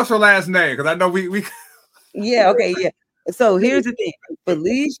 now what's her last name? Because I know we. Yeah. Okay. Yeah. So here's the thing.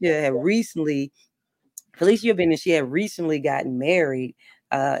 Felicia had recently gotten married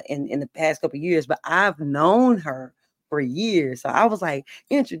in the past couple of years, but I've known her for years. So I was like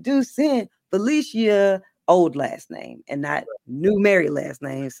introducing Felicia old last name and not new married last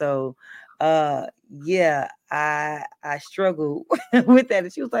name. So yeah, I struggled with that.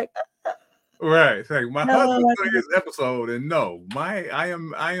 And she was like, right. It's like my husband's doing this episode, and I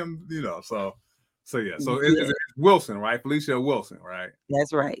am, so yeah. So it's Wilson, right? Felicia Wilson, right?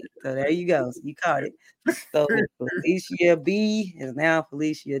 That's right. So there you go. So you caught it. So Felicia B is now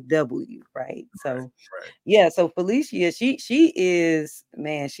Felicia W, right? So yeah, so Felicia, she is,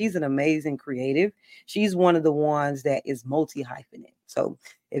 man, she's an amazing creative. She's one of the ones that is multi-hyphenate. So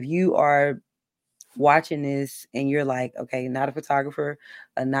if you are watching this and you're like, okay, not a photographer,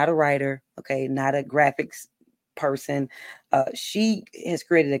 not a writer, okay, not a graphics person, she has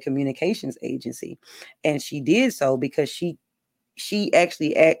created a communications agency, and she did so because she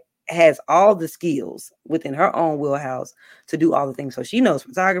actually has all the skills within her own wheelhouse to do all the things. So she knows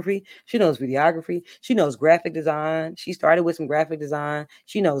photography, she knows videography, she knows graphic design. She started with some graphic design.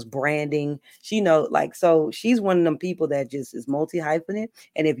 She knows branding. She knows so she's one of them people that just is multi-hyphenate.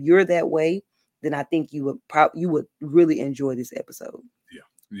 And if you're that way, then I think you would really enjoy this episode.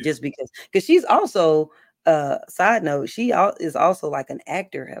 Yeah. Just because she's also side note, she is also like an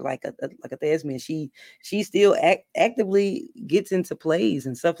actor, like a thespian. She still actively gets into plays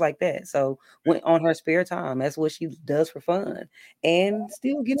and stuff like that. So when on her spare time, that's what she does for fun and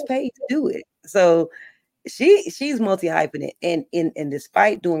still gets paid to do it. So she's multi-hyphenate, and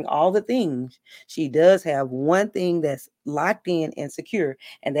despite doing all the things, she does have one thing that's locked in and secure,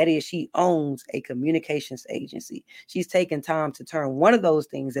 and that is she owns a communications agency. She's taken time to turn one of those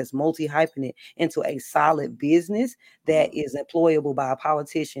things that's multi-hyphenate into a solid business that is employable by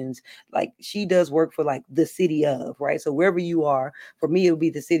politicians. Like, she does work for like the city of, right? So wherever you are, for me it would be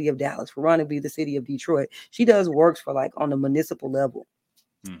the city of Dallas, for Ron it'd be the city of Detroit. She does works for like on the municipal level.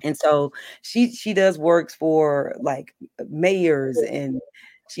 And so she does works for like mayors, and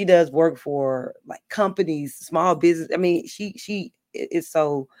she does work for like companies, small business. I mean, it's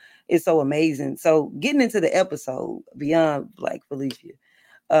so amazing. So getting into the episode beyond like Felicia,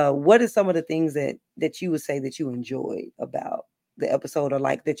 what are some of the things that you would say that you enjoyed about the episode, or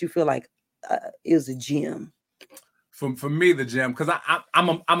like that you feel like is a gem? For me, the gem, because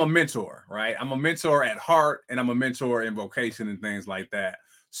I'm a mentor, right? I'm a mentor at heart, and I'm a mentor in vocation and things like that.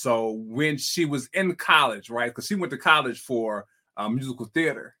 So when she was in college, right, because she went to college for musical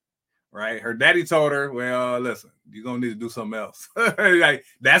theater, right? Her daddy told her, well, listen, you're going to need to do something else. Like,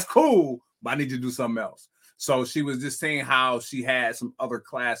 that's cool, but I need you to do something else. So she was just saying how she had some other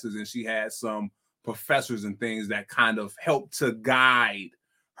classes and she had some professors and things that kind of helped to guide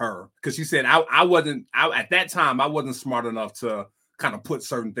her. Because she said, at that time, I wasn't smart enough to kind of put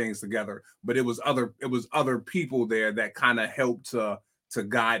certain things together, but it was other people there that kind of helped to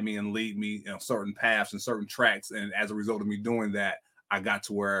guide me and lead me in certain paths and certain tracks. And as a result of me doing that, I got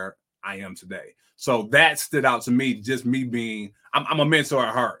to where I am today. So that stood out to me, just me being, I'm a mentor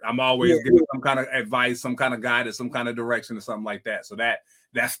at heart. I'm always giving some kind of advice, some kind of guidance, some kind of direction or something like that. So that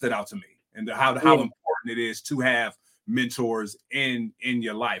stood out to me, and how important it is to have mentors in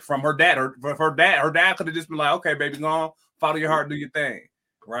your life. From her dad, her dad could have just been like, okay, baby, go on, follow your heart, do your thing.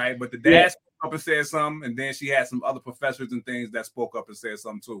 Right. But the dad spoke up and said something, and then she had some other professors and things that spoke up and said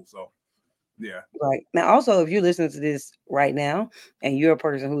something too. So yeah. Right. Now, also, if you're listening to this right now and you're a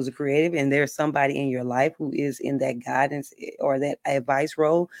person who's a creative, and there's somebody in your life who is in that guidance or that advice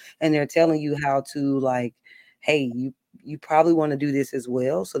role, and they're telling you how to, like, hey, you probably want to do this as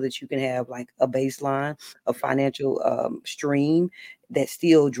well, so that you can have like a baseline, a financial stream that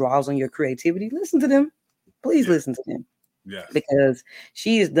still draws on your creativity. Listen to them. Please listen to them. Yes. Because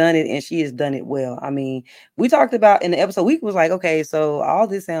she has done it, and she has done it well. I mean, we talked about in the episode, we was like, okay, so all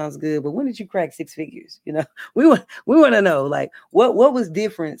this sounds good, but when did you crack 6 figures? You know, we want to know, like, what was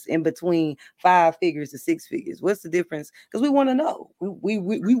difference in between 5 figures to 6 figures? What's the difference? Because we want to know. We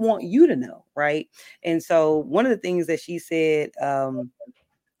want you to know, right? And so one of the things that she said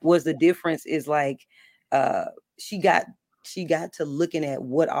was the difference is like she got to looking at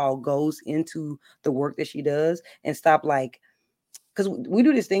what all goes into the work that she does, and stop like, because we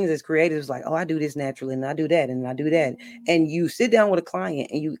do these things as creatives, like, oh, I do this naturally, and I do that, and I do that. And you sit down with a client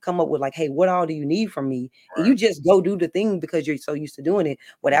and you come up with like, hey, what all do you need from me? Right. And you just go do the thing because you're so used to doing it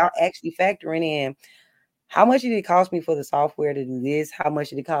without actually factoring in, how much did it cost me for the software to do this? How much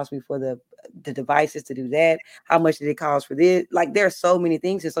did it cost me for the devices to do that? How much did it cost for this? Like, there are so many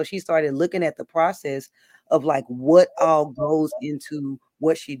things. And so she started looking at the process of like what all goes into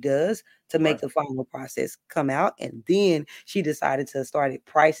what she does to make the final process come out. And then she decided to start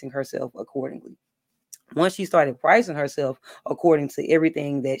pricing herself accordingly. Once she started pricing herself according to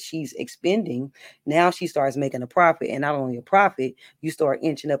everything that she's expending, now she starts making a profit. And not only a profit, you start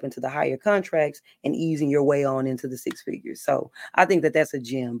inching up into the higher contracts and easing your way on into the 6 figures. So I think that that's a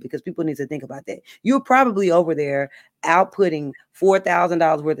gem, because people need to think about that. You're probably over there outputting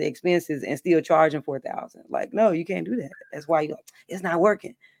 $4,000 worth of expenses and still charging $4,000. Like, no, you can't do that. That's why it's not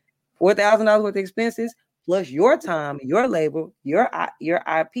working. $4,000 worth of expenses plus your time, your labor, your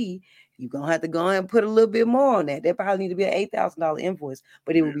IP. You're going to have to go and put a little bit more on that. That probably need to be an $8,000 invoice,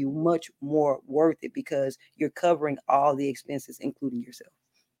 but it will be much more worth it because you're covering all the expenses, including yourself.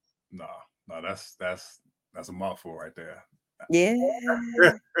 No, that's a mouthful right there. Yeah.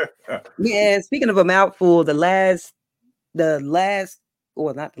 Yeah. Speaking of a mouthful, the last,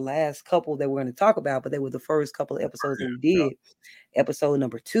 or not the last couple that we're going to talk about, but they were the first couple of episodes that we did. Episode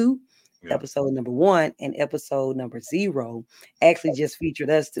number 2. Episode number 1 and episode number 0 actually just featured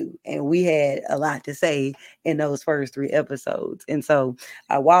us two, and we had a lot to say in those first 3 episodes. And so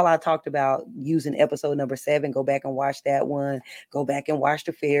while I talked about using episode number 7, go back and watch that one, go back and watch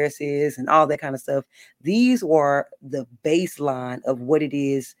the Pharisees and all that kind of stuff. These were the baseline of what it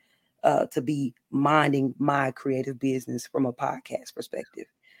is to be minding my creative business from a podcast perspective.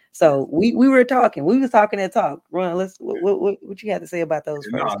 So we was talking that talk. Ron, what you have to say about those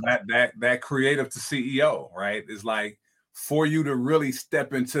first? No, that creative to CEO, right? Is like, for you to really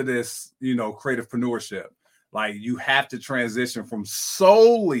step into this, creativepreneurship, like, you have to transition from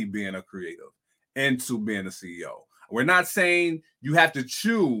solely being a creative into being a CEO. We're not saying you have to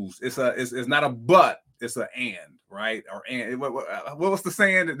choose. It's not a but, it's an and, right? Or and. What was the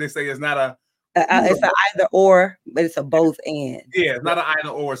saying that they say? It's not a it's an either or, but it's a both and. Yeah, it's not an either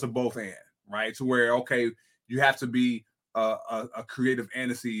or, it's a both and, right? To where, okay, you have to be a creative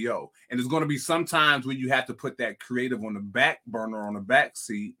and a CEO. And there's going to be some times when you have to put that creative on the back burner, on the back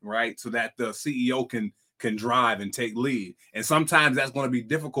seat, right? So that the CEO can drive and take lead. And sometimes that's going to be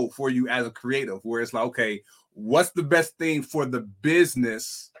difficult for you as a creative, where it's like, okay, what's the best thing for the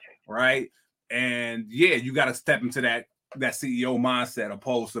business, right? And yeah, you got to step into that CEO mindset,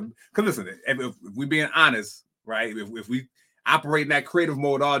 opposed to, because listen, if we being honest, right? If we operate in that creative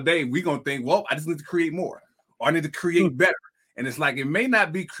mode all day, we're going to think, well, I just need to create more, or I need to create better. And it's like, it may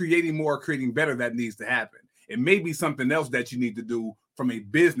not be creating more or creating better that needs to happen. It may be something else that you need to do from a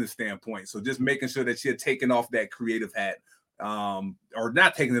business standpoint. So just making sure that you're taking off that creative hat, or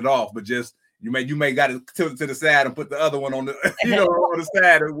not taking it off, but just you may got to tilt it to the side and put the other one on the on the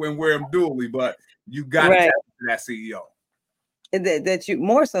side when wear them dually. But you got to tap into that CEO. That you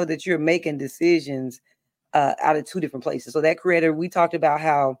more so that you're making decisions out of two different places. So that creator, we talked about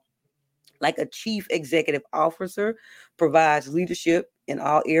how, like, a chief executive officer provides leadership in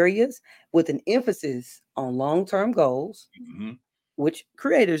all areas with an emphasis on long-term goals, which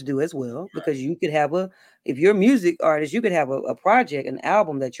creators do as well, because you could have if you're a music artist, you could have a project, an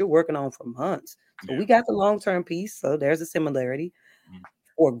album that you're working on for months. So we got the long-term piece. So there's a similarity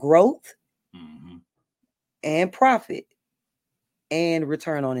for growth and profit and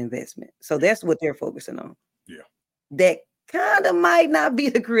return on investment. So that's what they're focusing on. Yeah. That kind of might not be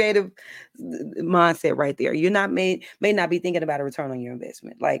the creative mindset right there. You're not may not be thinking about a return on your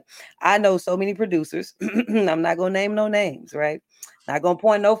investment. Like, I know so many producers, I'm not going to name no names, right? Not going to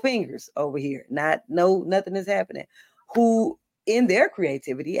point no fingers over here. Nothing is happening. Who in their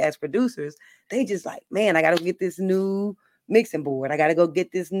creativity as producers, they just like, man, I got to get this new mixing board. I got to go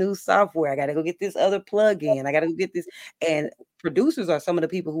get this new software. I got to go get this other plug-in. I got to go get this. And producers are some of the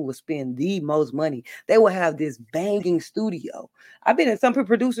people who will spend the most money. They will have this banging studio. I've been in some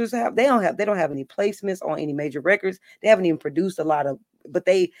producers they don't have any placements on any major records. They haven't even produced a lot of, but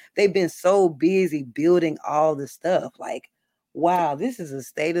they've been so busy building all the stuff. Like, wow, this is a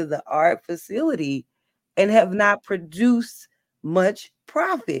state-of-the-art facility, and have not produced much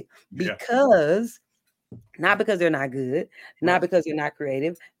profit because not because they're not good, not because they're not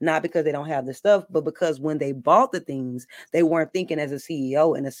creative, not because they don't have the stuff, but because when they bought the things, they weren't thinking as a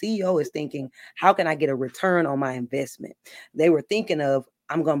CEO. And a CEO is thinking, how can I get a return on my investment? They were thinking of,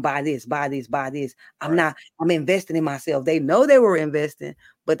 I'm going to buy this. I'm investing in myself. They know they were investing,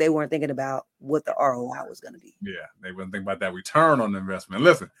 but they weren't thinking about what the ROI was going to be. Yeah, they weren't thinking about that return on the investment.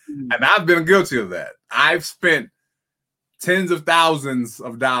 Listen, and I've been guilty of that. I've spent tens of thousands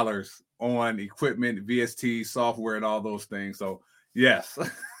of dollars on equipment, VST, software, and all those things. So yes,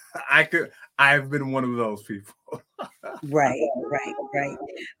 I've been one of those people. Right.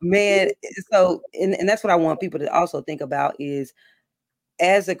 Man, so and that's what I want people to also think about is,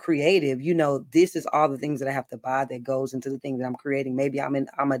 as a creative, this is all the things that I have to buy that goes into the thing that I'm creating. Maybe I'm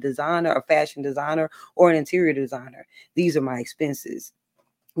a designer, a fashion designer, or an interior designer. These are my expenses.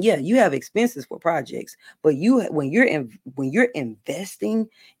 Yeah, you have expenses for projects, but when you're investing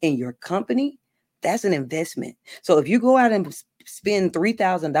in your company, that's an investment. So if you go out and spend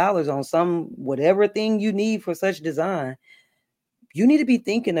 $3,000 on some whatever thing you need for such design, you need to be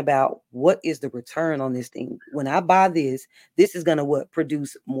thinking about, what is the return on this thing? When I buy this is going to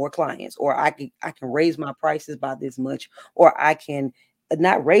produce more clients, or I can raise my prices by this much, or I can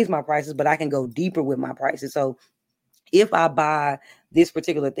not raise my prices, but I can go deeper with my prices. So if I buy this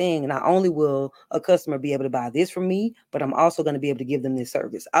particular thing, not only will a customer be able to buy this from me, but I'm also going to be able to give them this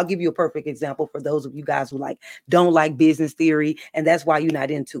service. I'll give you a perfect example for those of you guys who don't like business theory, and that's why you're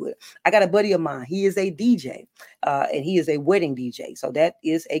not into it. I got a buddy of mine. He is a DJ, and he is a wedding DJ. So that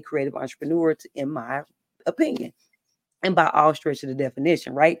is a creative entrepreneur, in my opinion. And by all stretch of the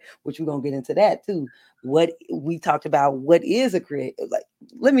definition, right? Which we're gonna get into that too. What we talked about, what is a creative? Like,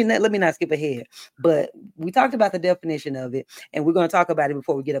 let me not skip ahead, but we talked about the definition of it, and we're gonna talk about it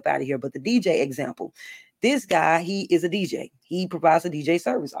before we get up out of here. But the DJ example, this guy, he is a DJ. He provides a DJ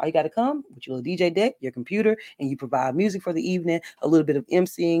service. All you got to come with your little DJ deck, your computer, and you provide music for the evening, a little bit of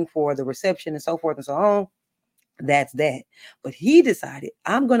emceeing for the reception, and so forth and so on. That's that. But he decided,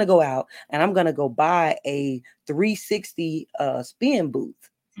 I'm going to go out and I'm going to go buy a 360 spin booth,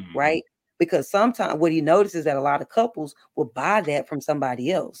 right? Because sometimes what he notices is that a lot of couples will buy that from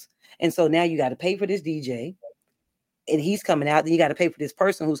somebody else. And so now you got to pay for this DJ. and he's coming out, then you got to pay for this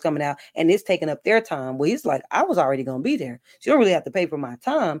person who's coming out, and it's taking up their time. Well, he's like, I was already going to be there. So you don't really have to pay for my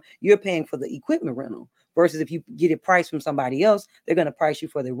time. You're paying for the equipment rental. Versus if you get it priced from somebody else, they're going to price you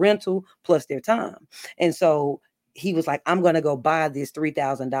for the rental plus their time. And so he was like, I'm going to go buy this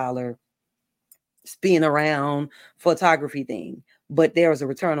 $3,000 spin around photography thing. But there was a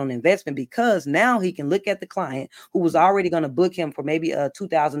return on investment because now he can look at the client who was already going to book him for maybe a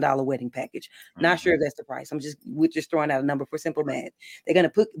 $2,000 wedding package. Not sure if that's the price. We're just throwing out a number for simple math. They're going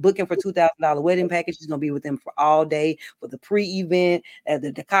to book him for $2,000 wedding package. He's going to be with them for all day for the pre-event,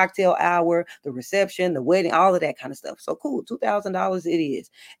 the cocktail hour, the reception, the wedding, all of that kind of stuff. So cool, $2,000 it is.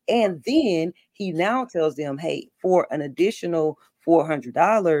 And then he now tells them, hey, for an additional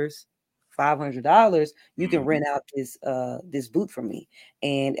 $400, $500, you can rent out this booth from me,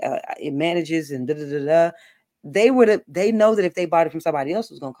 and it manages and da da da da. They know that if they bought it from somebody else,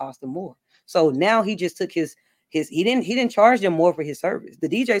 it was going to cost them more. So now he just took his he didn't charge them more for his service. The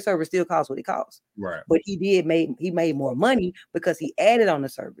DJ service still costs what it costs, right? But he made more money because he added on the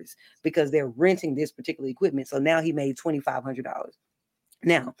service because they're renting this particular equipment. So now he made $2,500.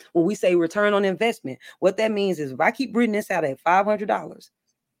 Now, when we say return on investment, what that means is if I keep reading this out at $500.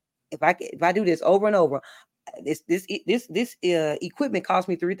 If I do this over and over, this equipment cost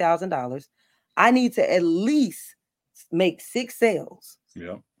me $3,000. I need to at least make 6 sales.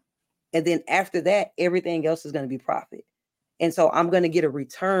 Yeah. And then after that, everything else is going to be profit. And so I'm going to get a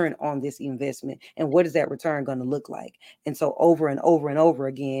return on this investment. And what is that return going to look like? And so over and over and over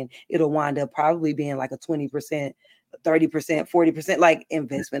again, it'll wind up probably being like a 20%, 30%, 40% like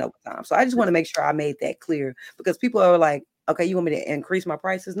investment over time. So I just want to make sure I made that clear because people are like, okay, you want me to increase my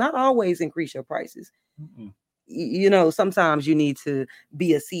prices? Not always increase your prices. Sometimes you need to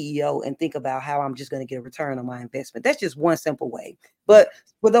be a CEO and think about how I'm just going to get a return on my investment. That's just one simple way. But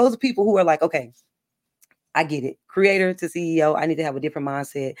for those people who are like, okay, I get it. Creator to CEO, I need to have a different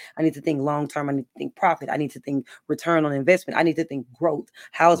mindset. I need to think long-term. I need to think profit. I need to think return on investment. I need to think growth.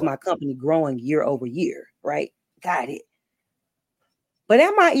 How is my company growing year over year? Right? Got it. But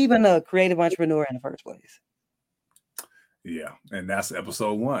am I even a creative entrepreneur in the first place? Yeah, and that's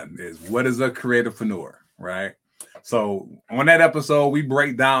episode 1 is what is a creativepreneur, right? So on that episode, we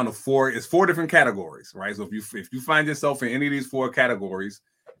break down the 4 different categories, right? So if you find yourself in any of these 4 categories,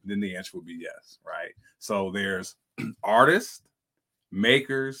 then the answer would be yes, right? So there's artists,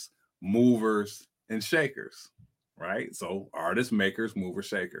 makers, movers, and shakers, right? So artists, makers, movers,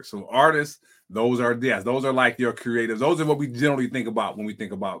 shakers. So artists, those are like your creatives. Those are what we generally think about when we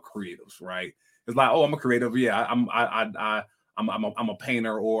think about creatives, right? It's like, oh, I'm a creative. Yeah, I'm a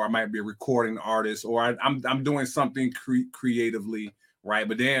painter, or I might be a recording artist, or I'm doing something creatively, right?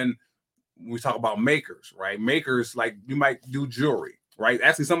 But then we talk about makers, right? Makers, like you might do jewelry, right?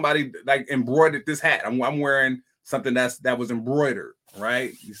 Actually, somebody like embroidered this hat. I'm wearing something that was embroidered,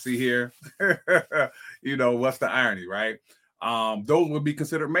 right? You see here, what's the irony, right? Those would be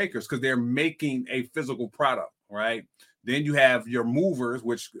considered makers because they're making a physical product, right? Then you have your movers,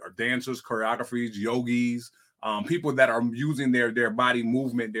 which are dancers, choreographers, yogis, people that are using their body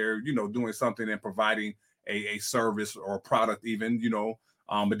movement. They're, doing something and providing a service or a product even,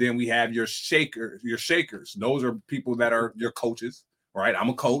 but then we have your shakers. Those are people that are your coaches, right? I'm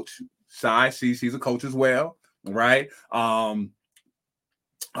a coach. Shy, she's a coach as well, right? Who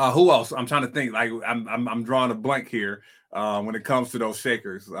else? I'm trying to think. Like I'm drawing a blank here when it comes to those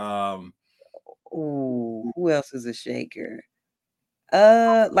shakers. Who else is a shaker?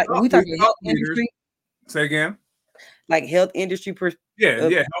 Like we talk about health industry. Say again. Like health industry.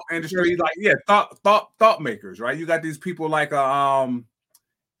 Health industry. Like thought makers, right? You got these people like Emdem.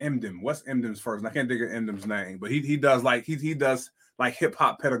 What's Emdem's first? I can't think of Emdem's name, but he does like he does like hip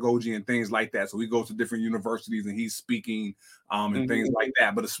hop pedagogy and things like that. So he goes to different universities and he's speaking and things like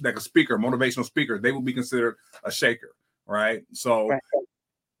that. But it's like a speaker, motivational speaker, they would be considered a shaker, right? So. Right.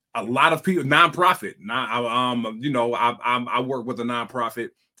 A lot of people, nonprofit. I work with a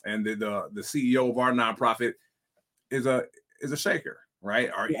nonprofit, and the CEO of our nonprofit is a shaker, right?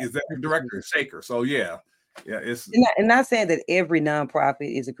 Or is that the director shaker? So it's not saying that every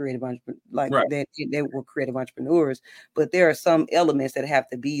nonprofit is a creative entrepreneur, like right. they were creative entrepreneurs, but there are some elements that have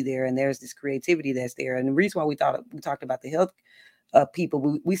to be there, and there's this creativity that's there. And the reason why we talked about the health.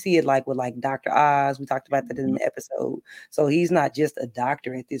 People, we see it like with like Dr. Oz. We talked about that in the episode. So he's not just a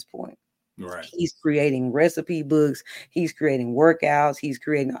doctor at this point. Right. He's creating recipe books. He's creating workouts. He's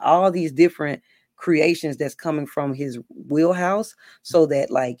creating all these different creations that's coming from his wheelhouse, so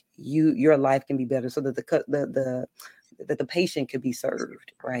that like your life can be better, so that the patient could be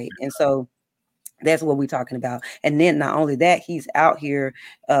served, right? And so that's what we're talking about. And then not only that, he's out here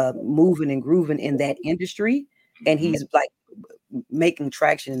moving and grooving in that industry. and he's like making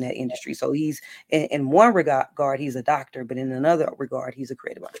traction in that industry. So he's in one regard, he's a doctor, but in another regard, he's a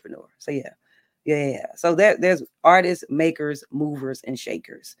creative entrepreneur. So yeah. So there's artists, makers, movers, and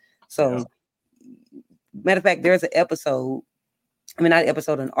shakers. So matter of fact, there's an episode. I mean, not an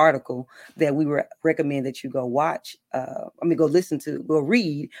episode, an article that we recommend that you go watch. Go listen to, go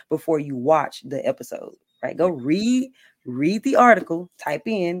read before you watch the episode, right? Go read the article, type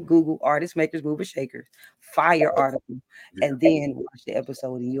in Google artists, makers, movers, shakers, fire article, and then watch the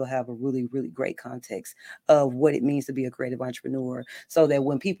episode, and you'll have a really, really great context of what it means to be a creative entrepreneur. So that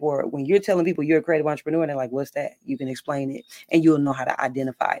when you're telling people you're a creative entrepreneur, and they're like, what's that? You can explain it, and you'll know how to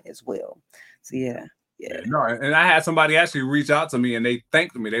identify it as well. So yeah. No, and I had somebody actually reach out to me and they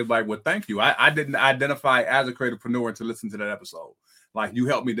thanked me. They were like, well, thank you. I didn't identify as a creativepreneur to listen to that episode. Like, you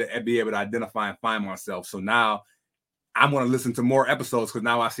helped me to be able to identify and find myself. So now I'm going to listen to more episodes because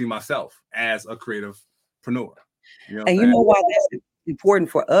now I see myself as a creativepreneur. And you know why that's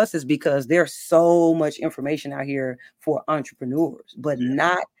important for us is because there's so much information out here for entrepreneurs, but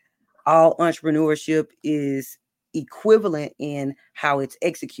not all entrepreneurship is equivalent in how it's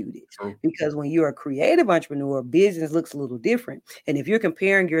executed. Because when you're a creative entrepreneur, business looks a little different. And if you're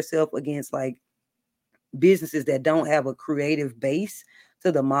comparing yourself against like businesses that don't have a creative base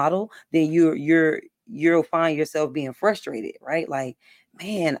to the model, then you'll find yourself being frustrated, right? Like,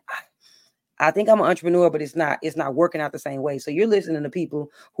 man, I think I'm an entrepreneur, but it's not working out the same way. So you're listening to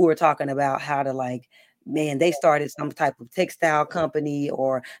people who are talking about how to, like, man, they started some type of textile company,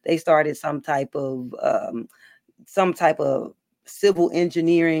 or they started some type of civil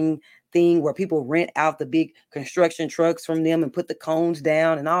engineering thing where people rent out the big construction trucks from them and put the cones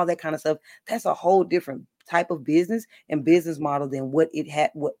down and all that kind of stuff. That's a whole different type of business and business model than what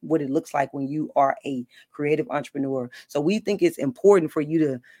it looks like when you are a creative entrepreneur. So we think it's important for you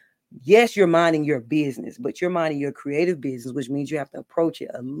to, yes, you're minding your business, but you're minding your creative business, which means you have to approach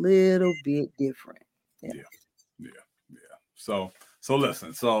it a little bit different. Yeah. So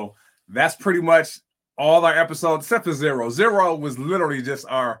listen, so that's pretty much all our episodes except for 0. 0 was literally just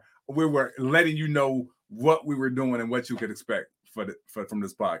we were letting you know what we were doing and what you could expect from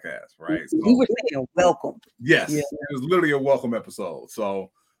this podcast, right? So, we were saying welcome. Yes, it was literally a welcome episode. So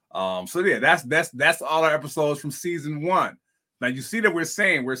that's all our episodes from season 1. Now you see that we're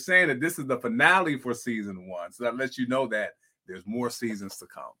saying that this is the finale for season 1. So that lets you know that there's more seasons to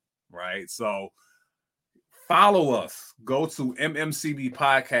come, right? So follow us. Go to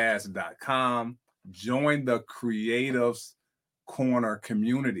mmcbpodcast.com. Join the Creatives Corner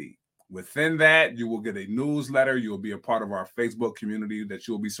community. Within that, you will get a newsletter. You will be a part of our Facebook community that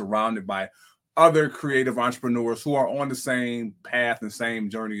you will be surrounded by other creative entrepreneurs who are on the same path and same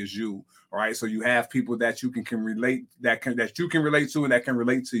journey as you. All right. So you have people that you can relate that you can relate to and that can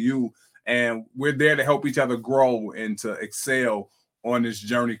relate to you. And we're there to help each other grow and to excel on this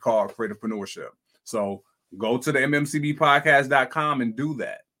journey called creativepreneurship. So go to the mmcbpodcast.com and do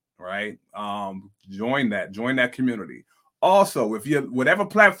that. Right. Join that community. Also, if you whatever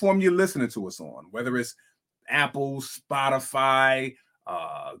platform you're listening to us on, whether it's Apple, Spotify,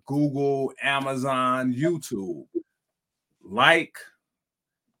 Google, Amazon, YouTube, like,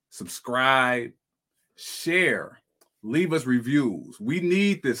 subscribe, share, leave us reviews. We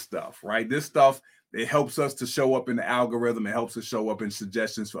need this stuff, right? This stuff, it helps us to show up in the algorithm. It helps us show up in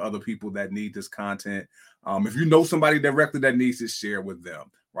suggestions for other people that need this content. If you know somebody directly that needs it, share with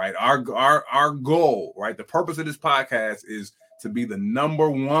them, right? Our goal, right? The purpose of this podcast is to be the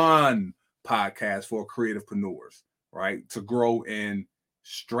 #1 podcast for creativepreneurs, right? To grow in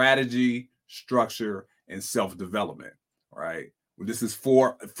strategy, structure, and self-development, right? This is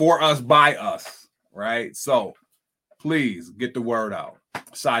for us, by us, right? So please get the word out.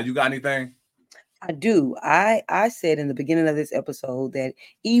 Sai, you got anything? I do. I said in the beginning of this episode that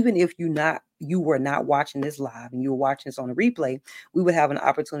even if you were not watching this live and you were watching this on a replay, we would have an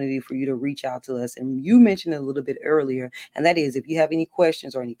opportunity for you to reach out to us. And you mentioned it a little bit earlier, and that is if you have any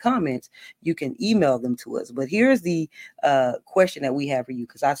questions or any comments, you can email them to us. But here's the question that we have for you,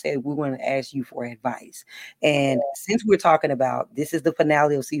 because I said we want to ask you for advice. And since we're talking about this is the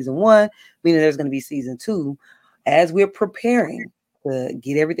finale of season 1, meaning there's going to be season 2, as we're preparing to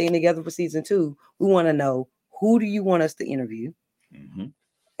get everything together for season 2, we want to know, who do you want us to interview? Mm-hmm.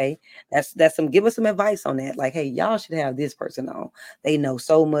 Okay, that's give us some advice on that. Like, hey, y'all should have this person on. They know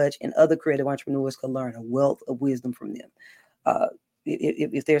so much, and other creative entrepreneurs can learn a wealth of wisdom from them.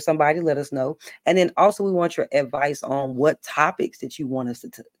 If there's somebody, let us know. And then also, we want your advice on what topics that you want us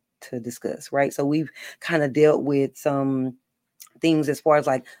to discuss. Right. So we've kind of dealt with some things as far as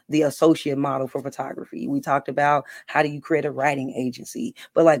like the associate model for photography. We talked about how do you create a writing agency,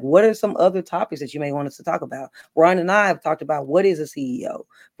 but like what are some other topics that you may want us to talk about? Ron and I have talked about what is a CEO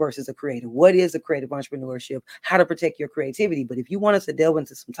versus a creative, what is a creative entrepreneurship, how to protect your creativity. But if you want us to delve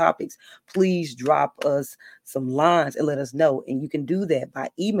into some topics, please drop us some lines and let us know. And you can do that by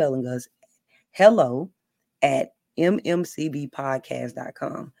emailing us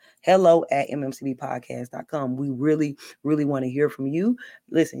hello@mmcbpodcast.com. hello@mmcbpodcast.com. We really, really want to hear from you.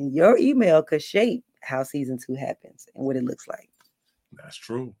 Listen, your email could shape how season 2 happens and what it looks like. That's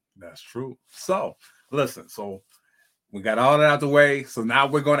true. That's true. So listen, so we got all that out the way. So now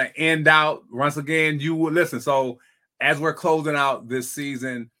we're going to end out once again. You will listen. So as we're closing out this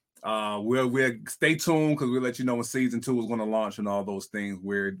season, we'll stay tuned because we'll let you know when season 2 is going to launch and all those things.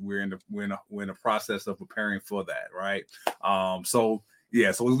 We're in the process of preparing for that, right? So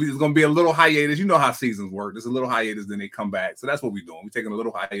it's going to be a little hiatus. You know how seasons work. There's a little hiatus, then they come back. So that's what we're doing. We're taking a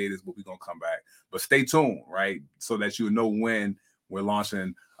little hiatus, but we're going to come back. But stay tuned, right? So that you know when we're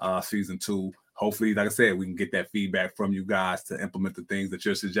launching season 2. Hopefully, like I said, we can get that feedback from you guys to implement the things that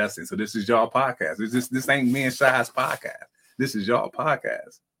you're suggesting. So this is y'all podcast. This ain't me and Shy's podcast. This is y'all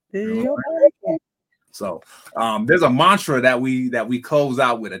podcast. So there's a mantra that we close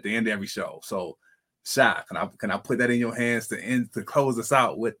out with at the end of every show. So Shy, can I put that in your hands to close us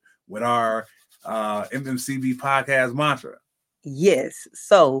out with our MMCB podcast mantra? Yes.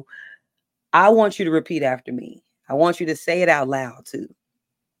 So I want you to repeat after me. I want you to say it out loud too.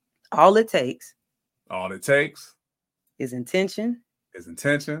 All it takes is intention,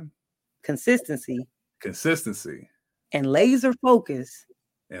 consistency, and laser focus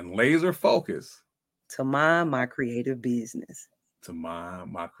to mind my creative business.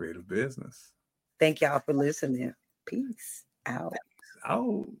 Thank y'all for listening. Peace out.